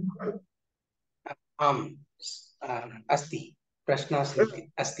वा? आम् अस्ति, प्रश्नः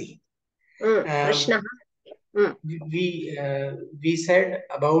सन्ति अस्ति. प्रश्नः. We said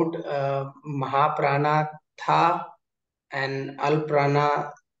about Mahapranatha and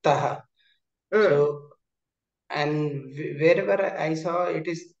Alpranatah. So, and wherever I saw it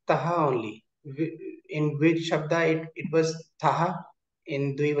is Taha only. In which Shabda it was Taha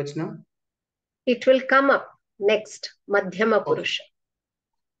in Dvivachanam? It will come up next, Madhyama Purusha.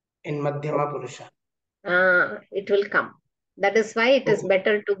 In Madhyama Purusha. It will come. That is why it is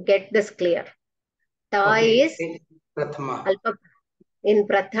better to get this clear. Ta is in Prathama. In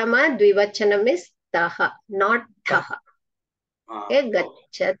Prathama, Dvivachanam is Taha, not Thaha. Okay,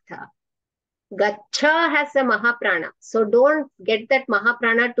 Gachatha. Gacha has a Mahaprana. So don't get that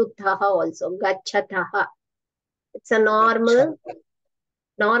Mahaprana to Thaha also. Gachataha. It's a normal.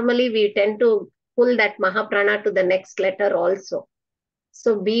 Normally we tend to pull that Mahaprana to the next letter also.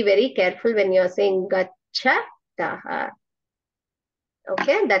 So be very careful when you are saying Gachataha.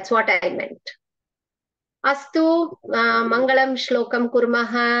 Okay, that's what I meant. Astu, Mangalam Shlokam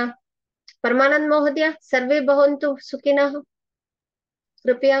Kurmaha. Parmanand Mohodaya, Sarve Bhavantu Sukhinah.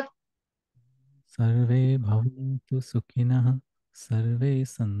 Kripya. Sarve Bhavantu Sukhinah. Sarve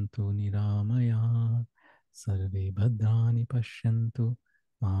Santu Niramaya. Sarve Bhadrani Pashyantu.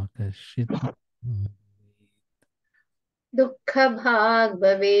 Ma Kashchit Dukkha Bhag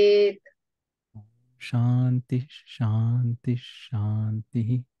Bhavet. Shanti Shanti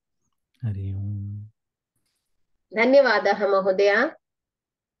Shanti. Hari Om. Dhanyavadah Mahodaya.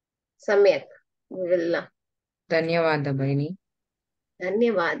 Samyak. ಧನ್ಯವಾದ ಭಗಿನಿ.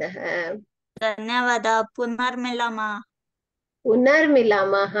 Dhanyavadah. ಧನ್ಯವಾದ. ಪುನರ್ಮಿಲಾಮ.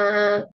 Punarmilamah.